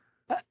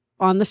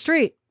on the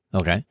street.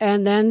 Okay.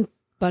 And then a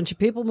bunch of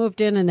people moved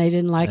in, and they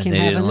didn't like And him they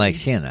having didn't it. like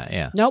seeing that.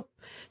 Yeah. Nope.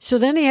 So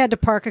then he had to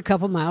park a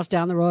couple miles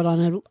down the road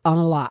on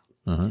a lot.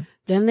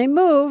 Then they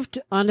moved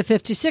onto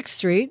 56th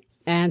Street,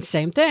 and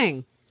same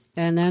thing.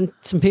 And then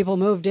some people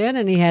moved in,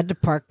 and he had to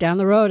park down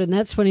the road. And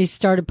that's when he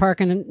started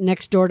parking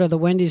next door to the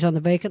Wendy's on the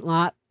vacant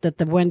lot that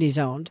the Wendy's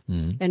owned.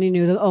 And he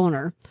knew the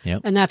owner.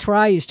 Yep. And that's where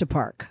I used to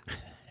park.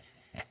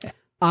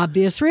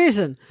 Obvious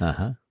reason.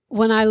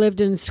 When I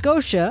lived in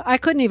Scotia, I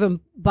couldn't even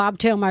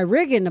bobtail my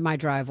rig into my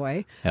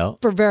driveway Yep.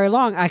 for very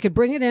long. I could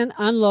bring it in,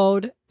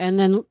 unload, and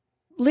then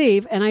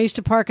leave. And I used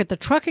to park at the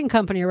trucking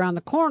company around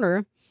the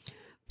corner.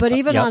 But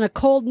even yep. on a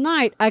cold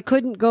night, I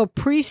couldn't go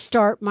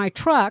pre-start my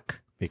truck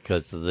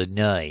Because of the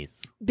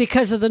noise.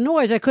 because of the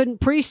noise. I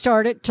couldn't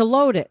pre-start it to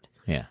load it.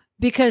 Yeah.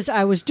 Because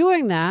I was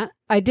doing that.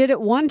 I did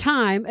it one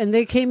time, and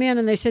they came in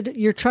and they said,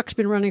 your truck's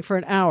been running for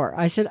an hour.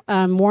 I said,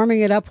 I'm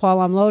warming it up while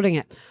I'm loading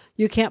it.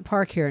 You can't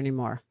park here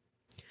anymore.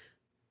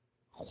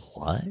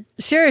 What?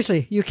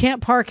 Seriously, you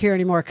can't park here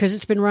anymore because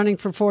it's been running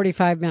for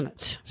 45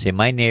 minutes. See,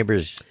 my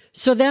neighbors.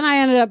 So then I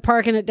ended up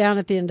parking it down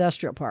at the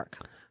industrial park.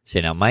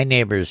 Now my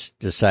neighbors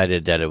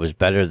decided that it was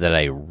better that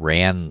I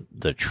ran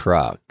the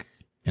truck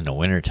in the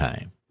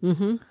wintertime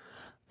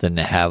than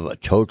to have a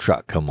tow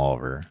truck come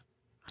over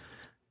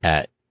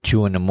at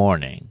 2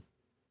 a.m.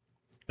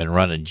 and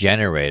run a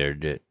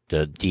generator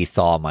to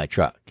de-thaw my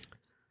truck.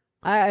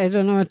 I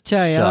don't know what to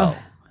tell you.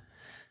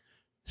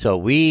 So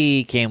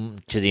we came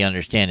to the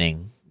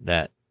understanding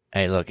that,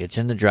 hey, look, it's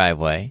in the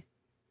driveway.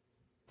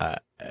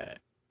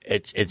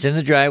 It's in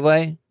the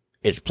driveway.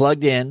 It's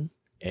plugged in.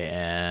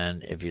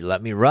 And if you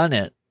let me run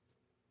it,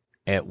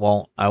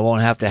 I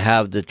won't have to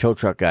have the tow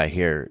truck guy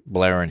here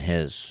blaring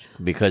his,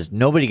 because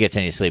nobody gets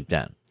any sleep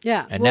then.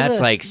 Yeah. And well,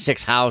 that's like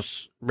 6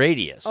 house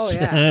radius. Oh,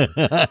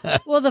 yeah.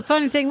 Well, the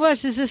funny thing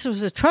is this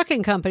was a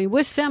trucking company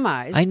with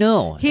semis. I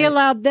know. He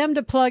allowed them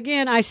to plug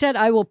in. I said,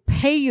 I will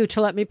pay you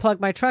to let me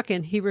plug my truck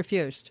in. He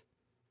refused.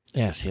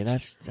 Yeah, see,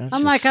 that's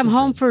I'm like, I'm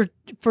home for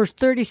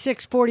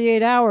 36,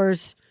 48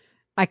 hours.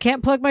 I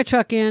can't plug my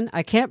truck in.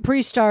 I can't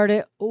pre-start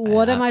it.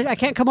 I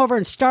can't come over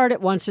and start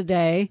it once a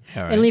day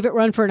and leave it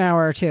run for an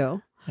hour or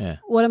two. Yeah.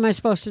 What am I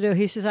supposed to do?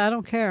 He says, I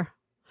don't care.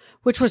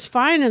 Which was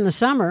fine in the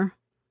summer.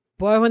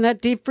 Boy, when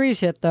that deep freeze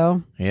hit,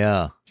 though.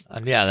 Yeah.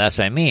 Yeah, that's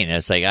what I mean.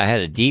 It's like I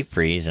had a deep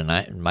freeze and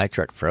my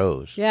truck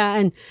froze. Yeah,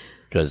 and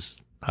because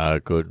I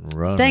couldn't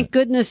run. Thank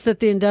goodness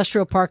that the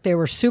industrial park, they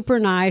were super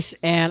nice,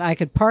 and I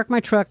could park my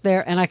truck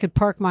there, and I could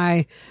park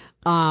my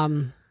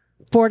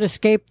Ford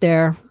Escape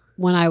there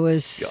when I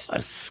was...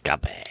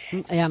 Escape.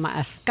 Yeah,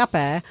 my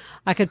Escape.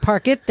 I could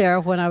park it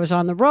there when I was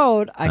on the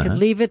road. I could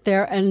leave it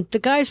there, and the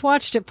guys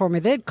watched it for me.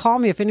 They'd call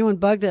me if anyone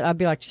bugged it. I'd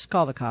be like, just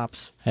call the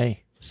cops.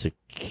 Hey,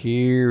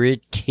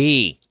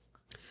 security.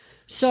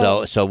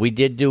 So we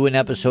did do an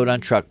episode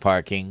on truck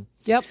parking.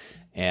 Yep.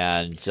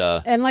 And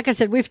like I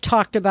said, we've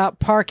talked about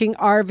parking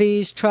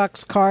RVs,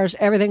 trucks, cars,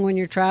 everything when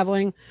you're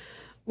traveling.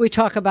 We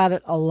talk about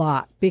it a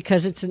lot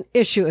because it's an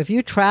issue. If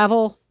you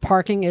travel,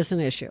 parking is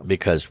an issue.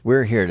 Because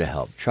we're here to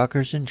help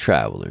truckers and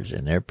travelers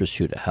in their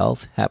pursuit of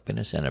health,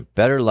 happiness, and a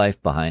better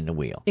life behind the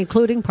wheel.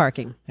 Including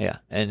parking. Yeah,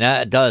 and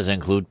that does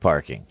include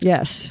parking.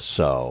 Yes.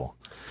 So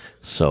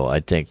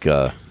I think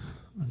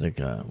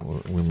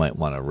we might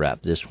want to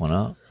wrap this one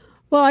up.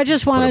 Well, I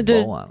just wanted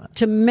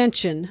to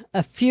mention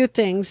a few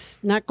things,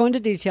 not going to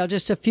detail,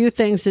 just a few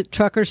things that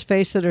truckers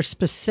face that are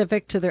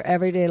specific to their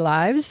everyday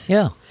lives.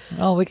 Yeah.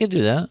 Oh, we can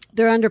do that.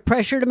 They're under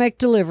pressure to make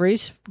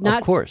deliveries, not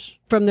of course,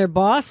 from their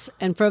boss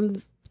and from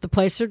the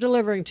place they're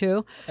delivering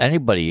to.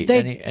 Anybody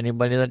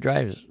that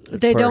drives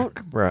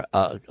for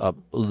a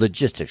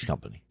logistics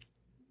company.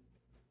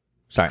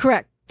 Sorry.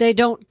 Correct. They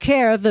don't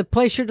care. The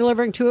place you're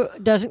delivering to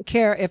doesn't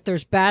care if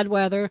there's bad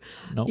weather,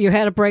 nope. You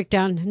had a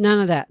breakdown, none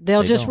of that.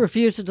 They'll just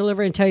refuse to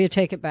deliver until you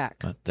take it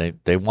back.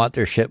 They want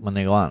their shit when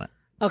they want it.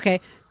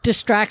 Okay.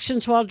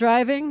 Distractions while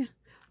driving.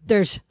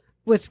 There's,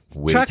 with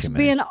trucks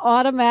being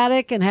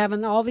automatic and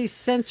having all these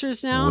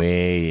sensors now,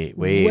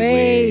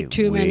 way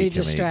too many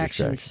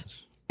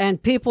distractions.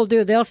 And people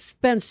they'll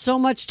spend so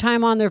much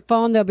time on their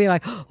phone, they'll be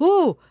like,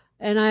 ooh.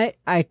 And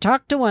I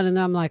talked to one, and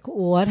I'm like,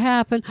 what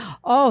happened?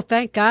 Oh,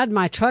 thank God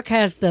my truck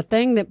has the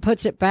thing that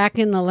puts it back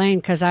in the lane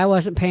because I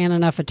wasn't paying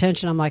enough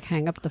attention. I'm like,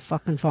 hang up the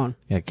fucking phone.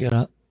 Yeah, get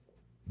out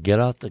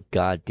the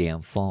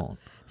goddamn phone.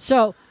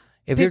 So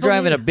if you're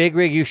driving a big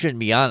rig, you shouldn't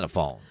be on the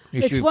phone.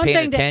 You should be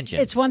paying attention.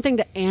 It's one thing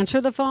to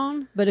answer the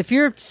phone, but if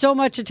you're so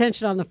much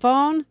attention on the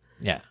phone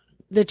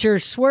that you're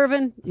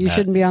swerving, you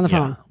shouldn't be on the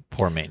phone.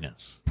 Poor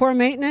maintenance. Poor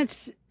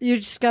maintenance. You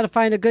just got to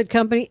find a good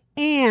company,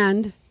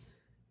 and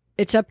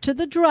it's up to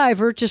the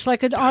driver, just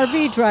like an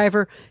RV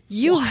driver.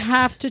 You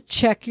have to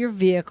check your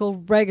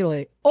vehicle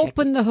regularly.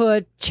 Open the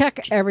hood,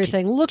 check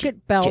everything. Look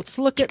at belts,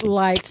 look at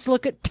lights,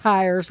 look at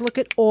tires, look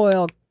at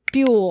oil,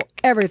 fuel,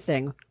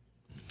 everything.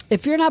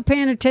 If you're not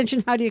paying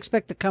attention, how do you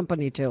expect the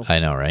company to? I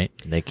know, right?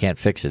 They can't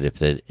fix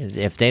it.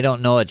 If they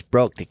don't know it's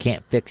broke, they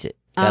can't fix it.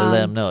 Gotta let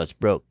them know it's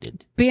broke,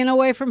 dude. Being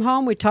away from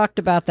home, we talked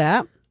about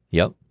that.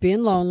 Yep.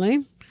 Being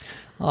lonely.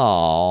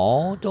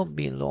 Oh, don't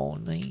be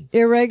lonely.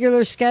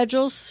 Irregular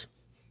schedules.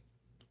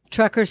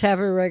 Truckers have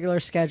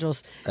irregular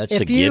schedules.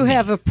 If you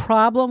have a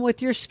problem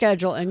with your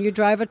schedule and you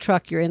drive a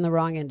truck, you're in the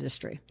wrong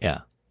industry.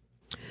 Yeah.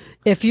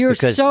 If you're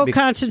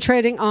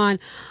concentrating on,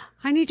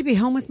 I need to be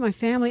home with my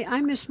family.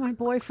 I miss my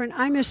boyfriend.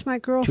 I miss my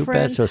girlfriend. Too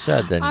bad, so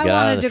sad. Then I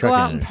wanted to go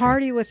out and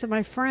party with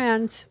my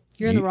friends.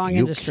 You're in the wrong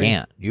industry. You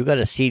can't. You got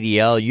a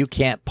CDL. You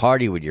can't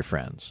party with your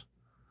friends.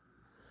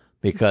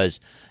 Because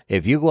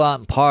if you go out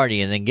and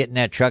party and then get in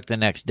that truck the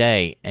next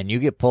day and you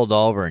get pulled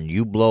over and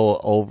you blow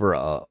over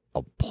a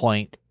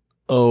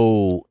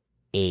 .08.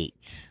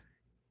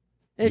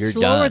 It's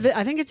lower than,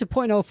 I think it's a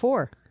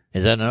 .04.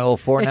 Is that an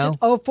 04 now? It's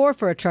an 04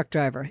 for a truck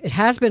driver. It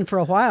has been for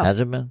a while. Has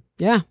it been?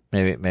 Yeah.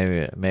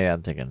 Maybe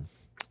I'm thinking.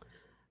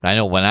 I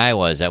know when I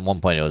was at one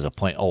point it was a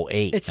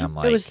 .08.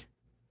 It was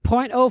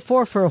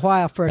 .04 for a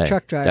while for a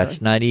truck driver. That's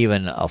not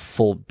even a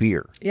full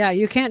beer. Yeah,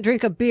 you can't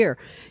drink a beer.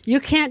 You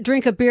can't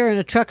drink a beer in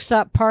a truck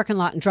stop parking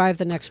lot and drive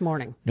the next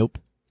morning. Nope.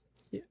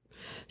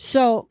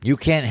 So you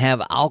can't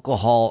have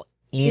alcohol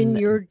in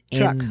your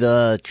truck. In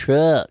the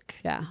truck.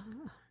 Yeah.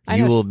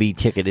 You will be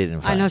ticketed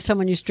and fined. I know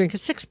someone used to drink a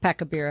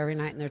 6-pack of beer every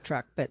night in their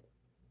truck, but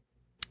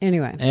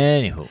anyway.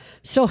 Anywho.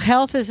 So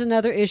health is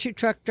another issue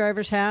truck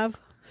drivers have.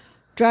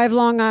 Drive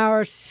long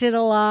hours, sit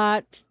a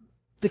lot.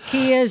 The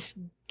key is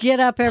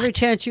get up every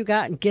chance you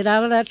got and get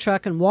out of that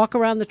truck and walk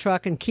around the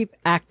truck and keep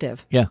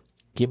active. Yeah.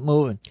 Keep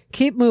moving.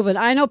 Keep moving.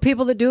 I know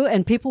people that do,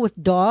 and people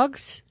with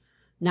dogs,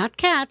 not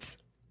cats,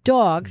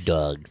 dogs.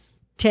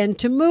 Tend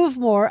to move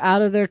more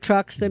out of their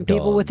trucks than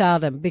people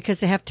without them because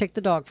they have to take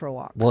the dog for a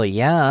walk. Well,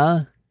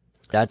 yeah.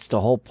 That's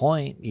the whole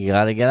point. You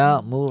got to get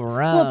out, move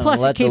around, Well, plus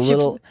and let it keeps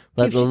you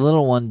the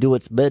little one do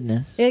its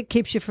business, It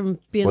keeps you from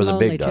being or the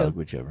lonely big dog, too.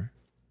 whichever.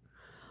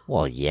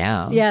 Well,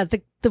 yeah, Yeah,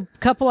 the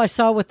couple I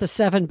saw with the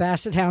 7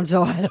 basset hounds,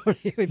 oh, I don't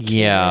even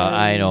yeah. care.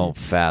 I don't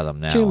fathom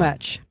that. Too one.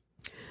 much.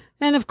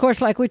 And of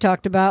course, like we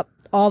talked about,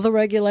 all the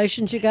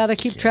regulations you got to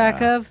keep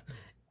track of.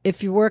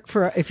 If you're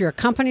a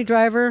company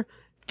driver,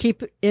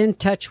 keep in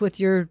touch with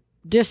your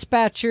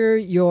dispatcher,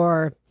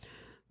 your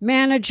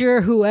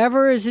manager,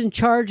 whoever is in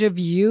charge of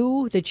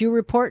you that you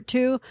report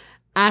to.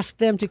 Ask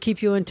them to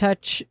keep you in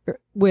touch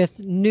with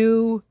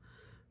new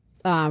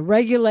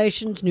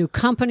regulations, new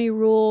company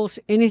rules,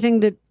 anything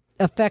that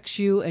affects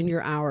you and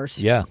your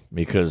hours. Yeah,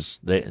 because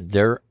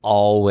they're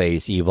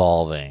always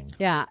evolving.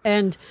 Yeah,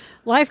 and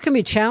life can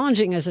be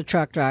challenging as a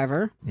truck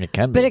driver, It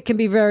can be. but it can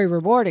be very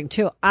rewarding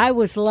too. I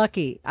was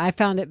lucky; I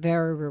found it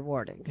very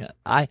rewarding. Yeah,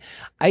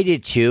 I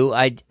did too.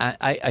 I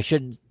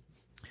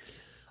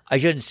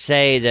shouldn't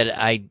say that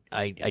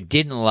I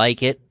didn't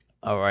like it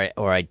or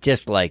I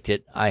disliked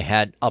it. I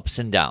had ups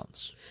and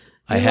downs.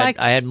 I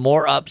had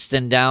more ups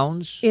than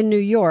downs, In New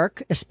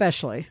York,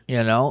 especially,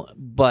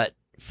 but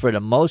for the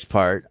most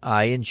part,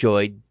 I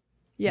enjoyed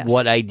yes,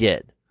 what I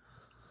did.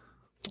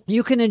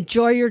 you can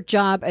enjoy your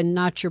job and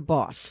not your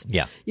boss.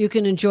 Yeah. You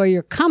can enjoy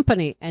your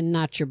company and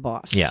not your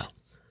boss. Yeah.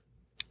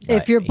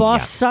 If your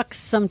boss yeah. sucks,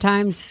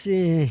 sometimes.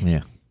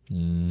 Yeah.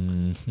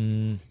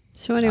 Mm-hmm.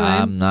 So anyway,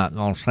 I'm not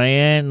going to say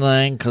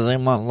anything because they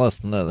won't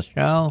listen to the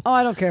show.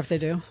 I don't care if they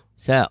do.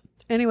 So,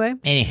 Anyway,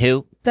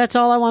 anywho, that's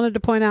all I wanted to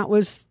point out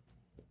was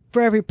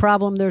for every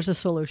problem, there's a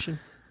solution.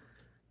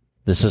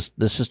 this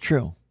is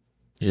true.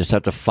 You just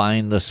have to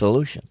find the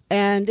solution.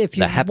 And if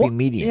you The happy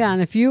medium. Yeah,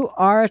 and if you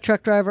are a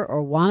truck driver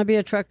or want to be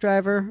a truck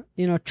driver,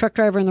 truck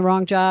driver in the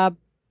wrong job,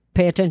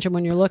 pay attention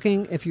when you're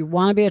looking. If you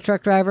want to be a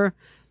truck driver,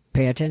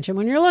 pay attention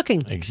when you're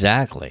looking.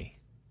 Exactly.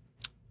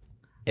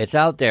 It's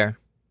out there.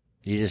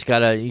 You just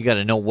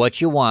gotta know what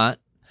you want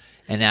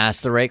and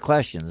ask the right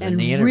questions in And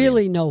the interview.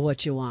 really know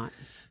what you want.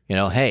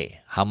 Hey,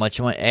 how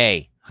much am I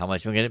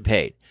getting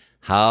paid?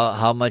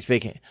 How much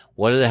vacation?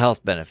 What are the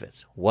health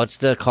benefits? What's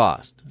the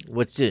cost?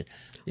 What's the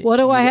What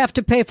do I have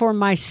to pay for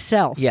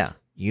myself? Yeah,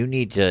 you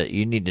need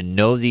to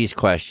know these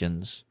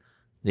questions.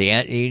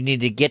 You need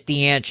to get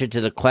the answer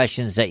to the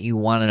questions that you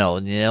want to know.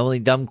 And the only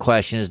dumb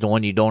question is the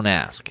one you don't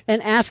ask.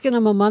 And asking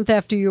them a month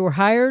after you were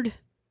hired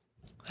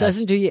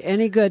doesn't do you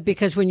any good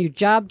because when you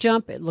job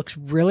jump, it looks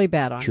really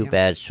bad on Too you.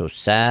 bad, so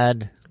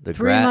sad.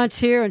 3 months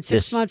here and 6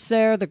 this- months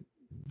there.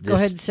 Go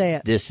ahead and say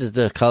it. This is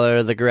the color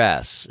of the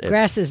grass.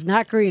 Grass is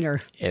not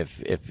greener.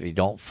 If you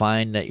don't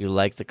find that you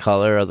like the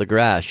color of the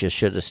grass, you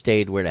should have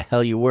stayed where the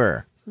hell you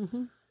were.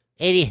 Mm-hmm.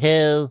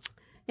 Anywho,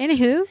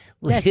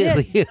 That's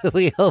it.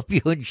 we hope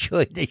you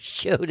enjoyed the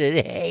show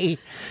today.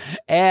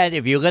 And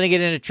if you're going to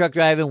get into truck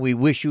driving, we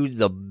wish you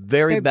the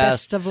very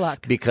Best of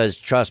luck. because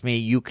trust me,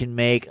 you can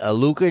make a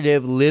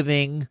lucrative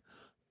living.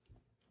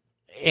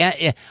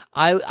 And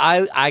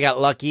I got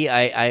lucky.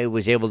 I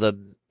was able to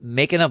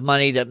make enough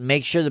money to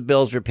make sure the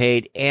bills were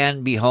paid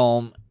and be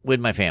home with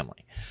my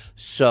family.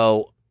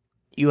 So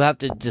you have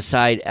to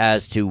decide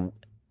as to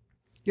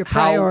Your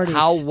priorities.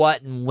 how,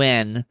 what, and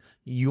when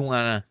you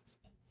want to.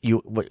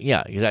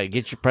 Exactly.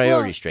 Get your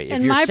priorities straight. If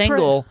and you're my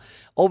single,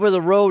 over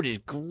the road is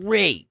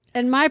great.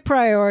 And my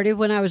priority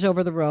when I was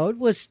over the road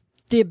was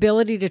the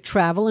ability to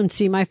travel and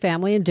see my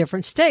family in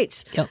different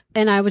states. Yep.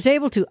 And I was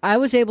able to. I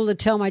was able to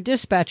tell my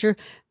dispatcher,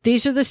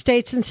 these are the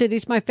states and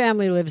cities my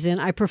family lives in.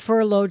 I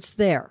prefer loads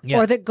there. Yeah.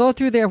 Or that go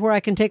through there where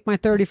I can take my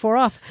 34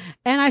 off.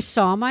 And I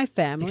saw my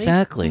family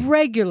Exactly.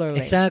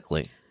 regularly.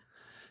 Exactly.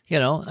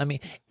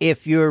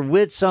 If you're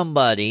with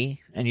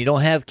somebody and you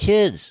don't have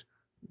kids,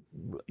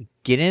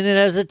 get in it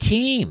as a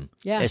team.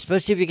 Yeah.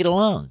 Especially if you get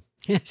along.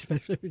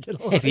 Especially if you get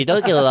along. If you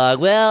don't get along,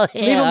 well,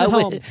 Leave 'em at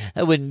home.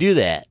 I wouldn't do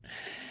that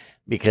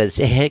because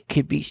it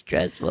could be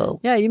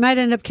stressful. Yeah, you might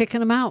end up kicking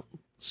them out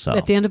So,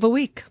 at the end of a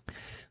week.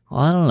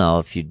 well, I don't know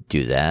if you'd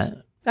do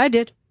that. I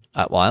did.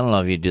 I don't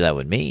know if you'd do that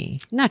with me.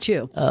 Not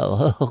you.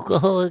 Oh,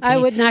 okay. I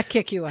would not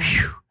kick you out.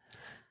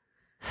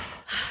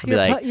 I'd be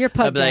like, You're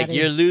pug I'd be like, daddy.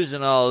 you're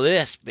losing all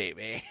this,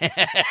 baby.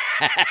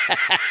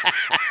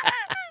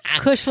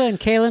 Kushla and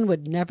Kalen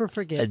would never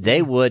forget.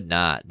 They would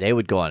not. They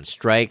would go on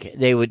strike.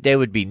 They would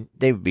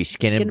be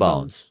skin and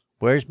bones.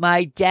 Where's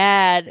my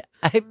dad?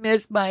 I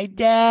miss my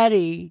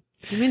daddy.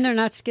 You mean they're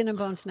not skin and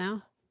bones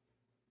now?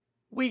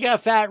 We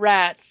got fat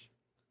rats.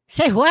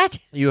 Say what?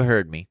 You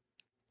heard me.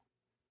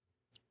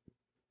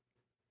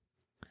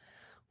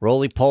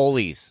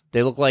 Roly-polies.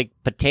 They look like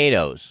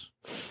potatoes.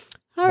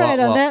 All right,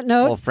 on that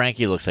note, Well,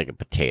 Frankie looks like a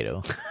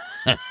potato.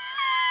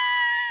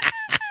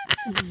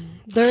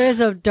 there is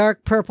a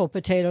dark purple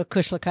potato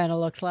Kushla kind of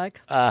looks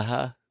like.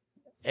 Uh-huh.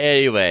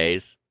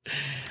 Anyways.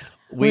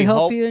 We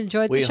hope you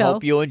enjoyed the We show.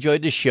 hope you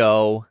enjoyed the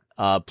show.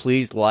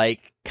 Please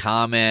like,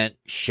 comment,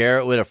 share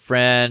it with a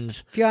friend.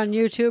 If you're on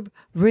YouTube,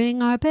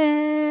 ring our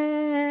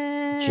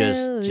bell.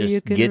 Just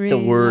You can get the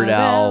ring word our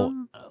out.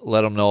 bell.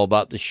 Let them know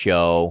about the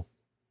show.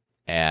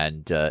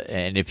 And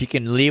if you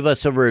can leave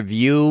us a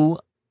review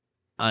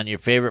on your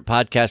favorite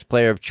podcast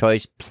player of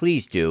choice,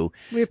 please do.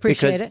 We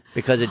appreciate it.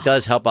 Because it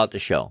does help out the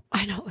show.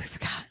 I know, we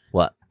forgot.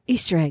 What?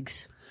 Easter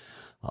eggs.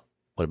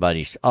 What about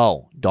Easter?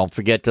 Oh, don't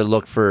forget to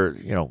look for,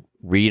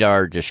 read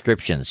our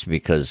descriptions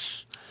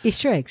because,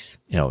 Easter eggs.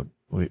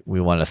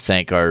 we want to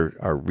thank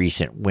our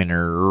recent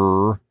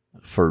winner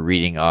for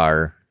reading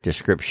our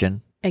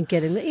description. And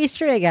getting the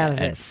Easter egg out of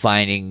And it.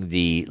 finding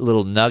the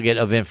little nugget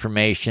of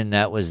information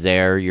that was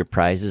there. Your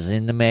prize is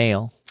in the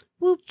mail.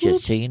 Whoop, Just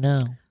whoop. so you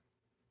know.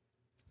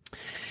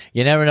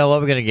 You never know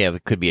what we're going to give.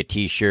 It could be a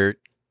T-shirt.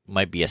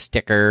 Might be a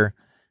sticker.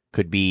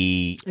 Could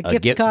be A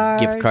gift card.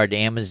 gift card to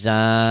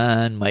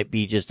Amazon. Might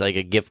be just like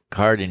a gift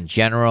card in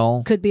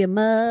general. Could be a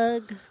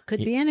mug.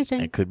 Could be anything.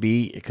 It could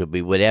be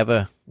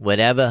whatever.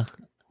 Whatever.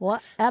 You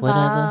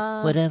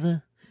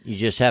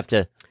just have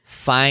to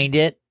find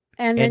it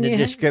And in then the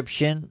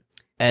description.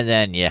 And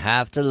then you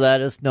have to let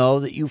us know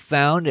that you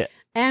found it.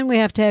 And we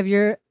have to have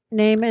your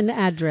name and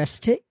address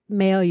to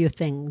mail you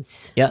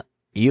things. Yeah.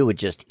 You would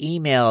just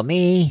email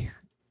me,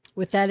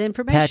 With that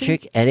information.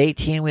 Patrick at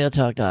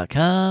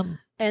 18wheeltalk.com.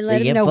 And let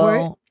the him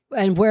know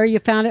info. where you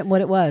found it and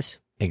what it was.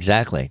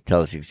 Exactly.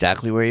 Tell us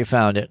exactly where you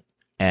found it.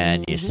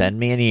 And you send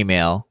me an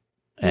email.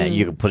 And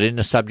you can put it in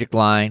the subject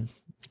line.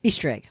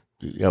 Easter egg.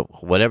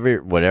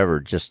 Whatever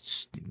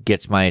just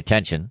gets my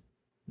attention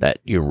that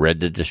you read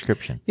the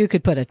description. You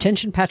could put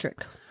attention,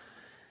 Patrick.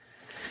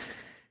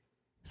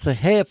 It's like,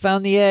 hey, I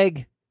found the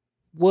egg.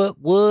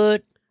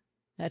 What?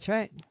 That's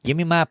right. Give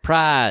me my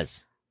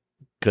prize.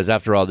 Because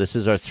after all, this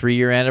is our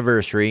 3-year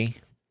anniversary.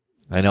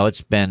 I know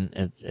it's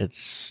been,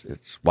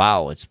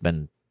 wow, it's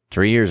been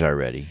 3 years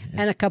already.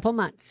 And a couple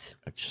months.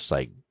 It's just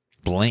like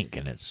blink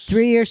and it's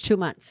 3 years, 2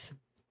 months.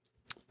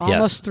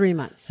 Almost 3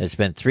 months. It's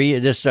been 3.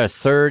 This is our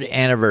 3rd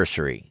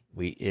anniversary.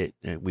 We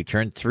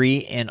turned 3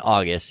 in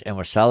August, and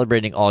we're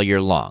celebrating all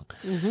year long.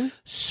 Mm-hmm.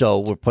 So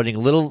we're putting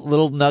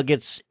little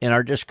nuggets in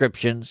our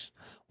descriptions.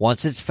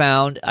 Once it's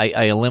found,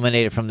 I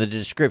eliminate it from the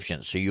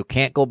description, so you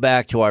can't go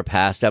back to our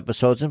past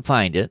episodes and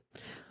find it.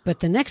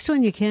 But the next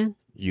one you can.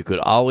 You could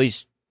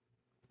always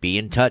be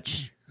in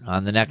touch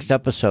on the next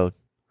episode.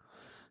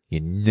 You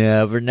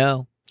never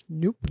know.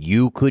 Nope.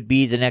 You could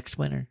be the next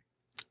winner.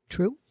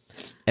 True.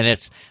 And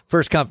it's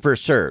first come,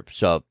 first serve.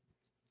 So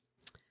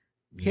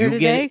Here you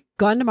get today, it.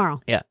 gone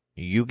tomorrow. Yeah.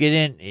 You get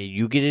in.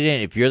 You get it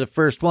in. If you're the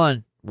first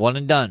one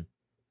and done.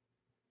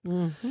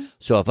 Mm-hmm.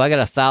 So if I got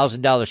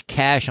 $1,000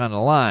 cash on the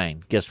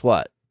line, guess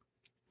what?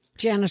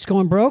 Janice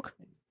going broke?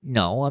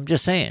 No, I'm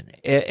just saying.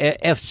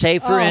 If say,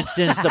 for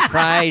instance, the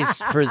prize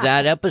for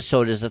that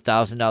episode is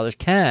 $1,000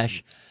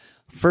 cash,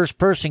 first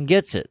person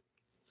gets it.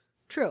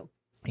 True.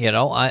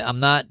 I'm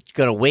not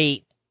going to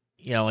wait,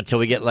 until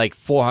we get like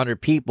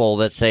 400 people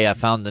that say I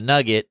found the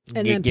nugget.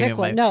 And then pick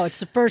one. No, it's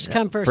the first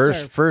come, first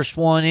serve. First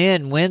one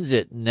in wins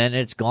it, and then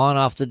it's gone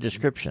off the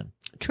description.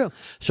 True.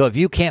 So if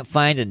you can't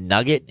find a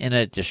nugget in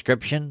a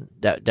description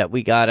that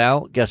we got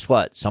out, guess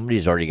what?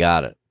 Somebody's already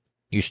got it.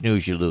 You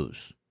snooze, you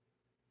lose.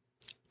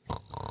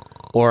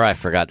 Or I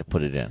forgot to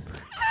put it in.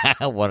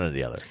 One or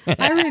the other.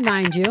 I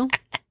remind you.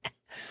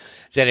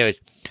 So anyways,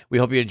 we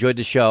hope you enjoyed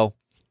the show.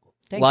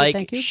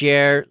 Thank you.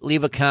 Share,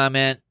 leave a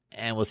comment,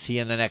 and we'll see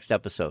you in the next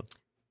episode.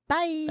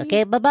 Bye.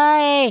 Okay,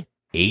 bye-bye.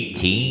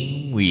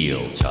 18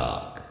 Wheel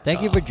Talk.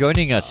 Thank you for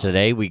joining us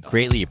today. We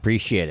greatly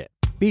appreciate it.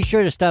 Be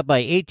sure to stop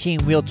by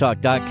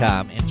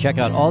 18wheeltalk.com and check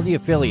out all the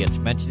affiliates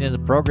mentioned in the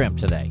program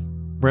today.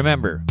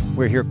 Remember,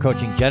 we're here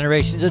coaching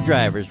generations of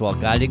drivers while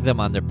guiding them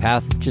on their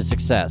path to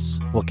success.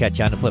 We'll catch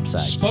you on the flip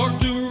side. Spark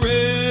the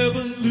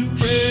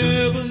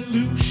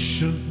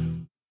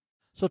revolution.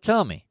 So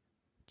tell me,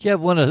 do you have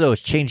one of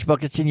those change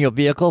buckets in your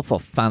vehicle for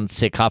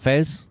fancy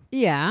cafes?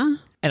 Yeah.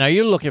 And are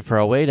you looking for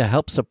a way to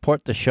help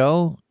support the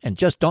show and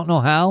just don't know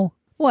how?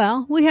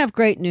 Well, we have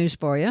great news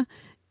for you.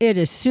 It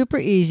is super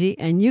easy,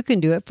 and you can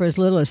do it for as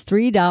little as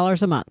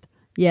 $3 a month.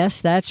 Yes,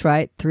 that's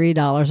right,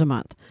 $3 a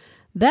month.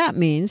 That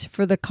means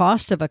for the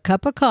cost of a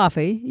cup of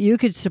coffee, you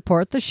could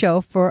support the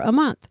show for a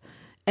month.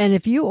 And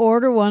if you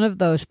order one of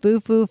those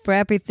foo-foo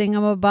frappy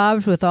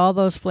thingamabobs with all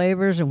those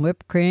flavors and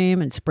whipped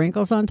cream and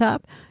sprinkles on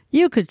top,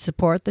 you could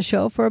support the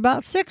show for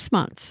about 6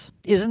 months.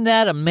 Isn't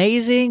that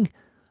amazing?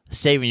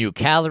 Saving you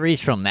calories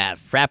from that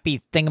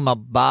frappy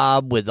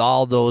thingamabob with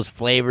all those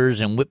flavors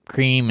and whipped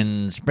cream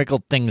and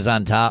sprinkled things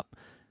on top.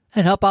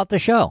 And help out the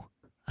show.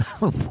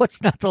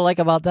 What's not to like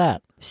about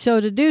that?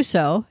 So to do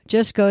so,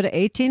 just go to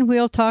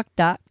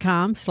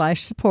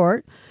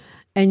 18wheeltalk.com/support,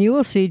 and you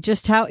will see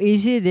just how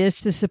easy it is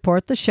to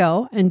support the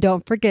show. And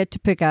don't forget to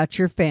pick out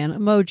your fan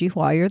emoji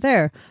while you're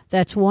there.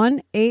 That's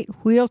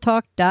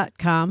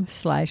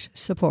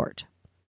 18wheeltalk.com/support.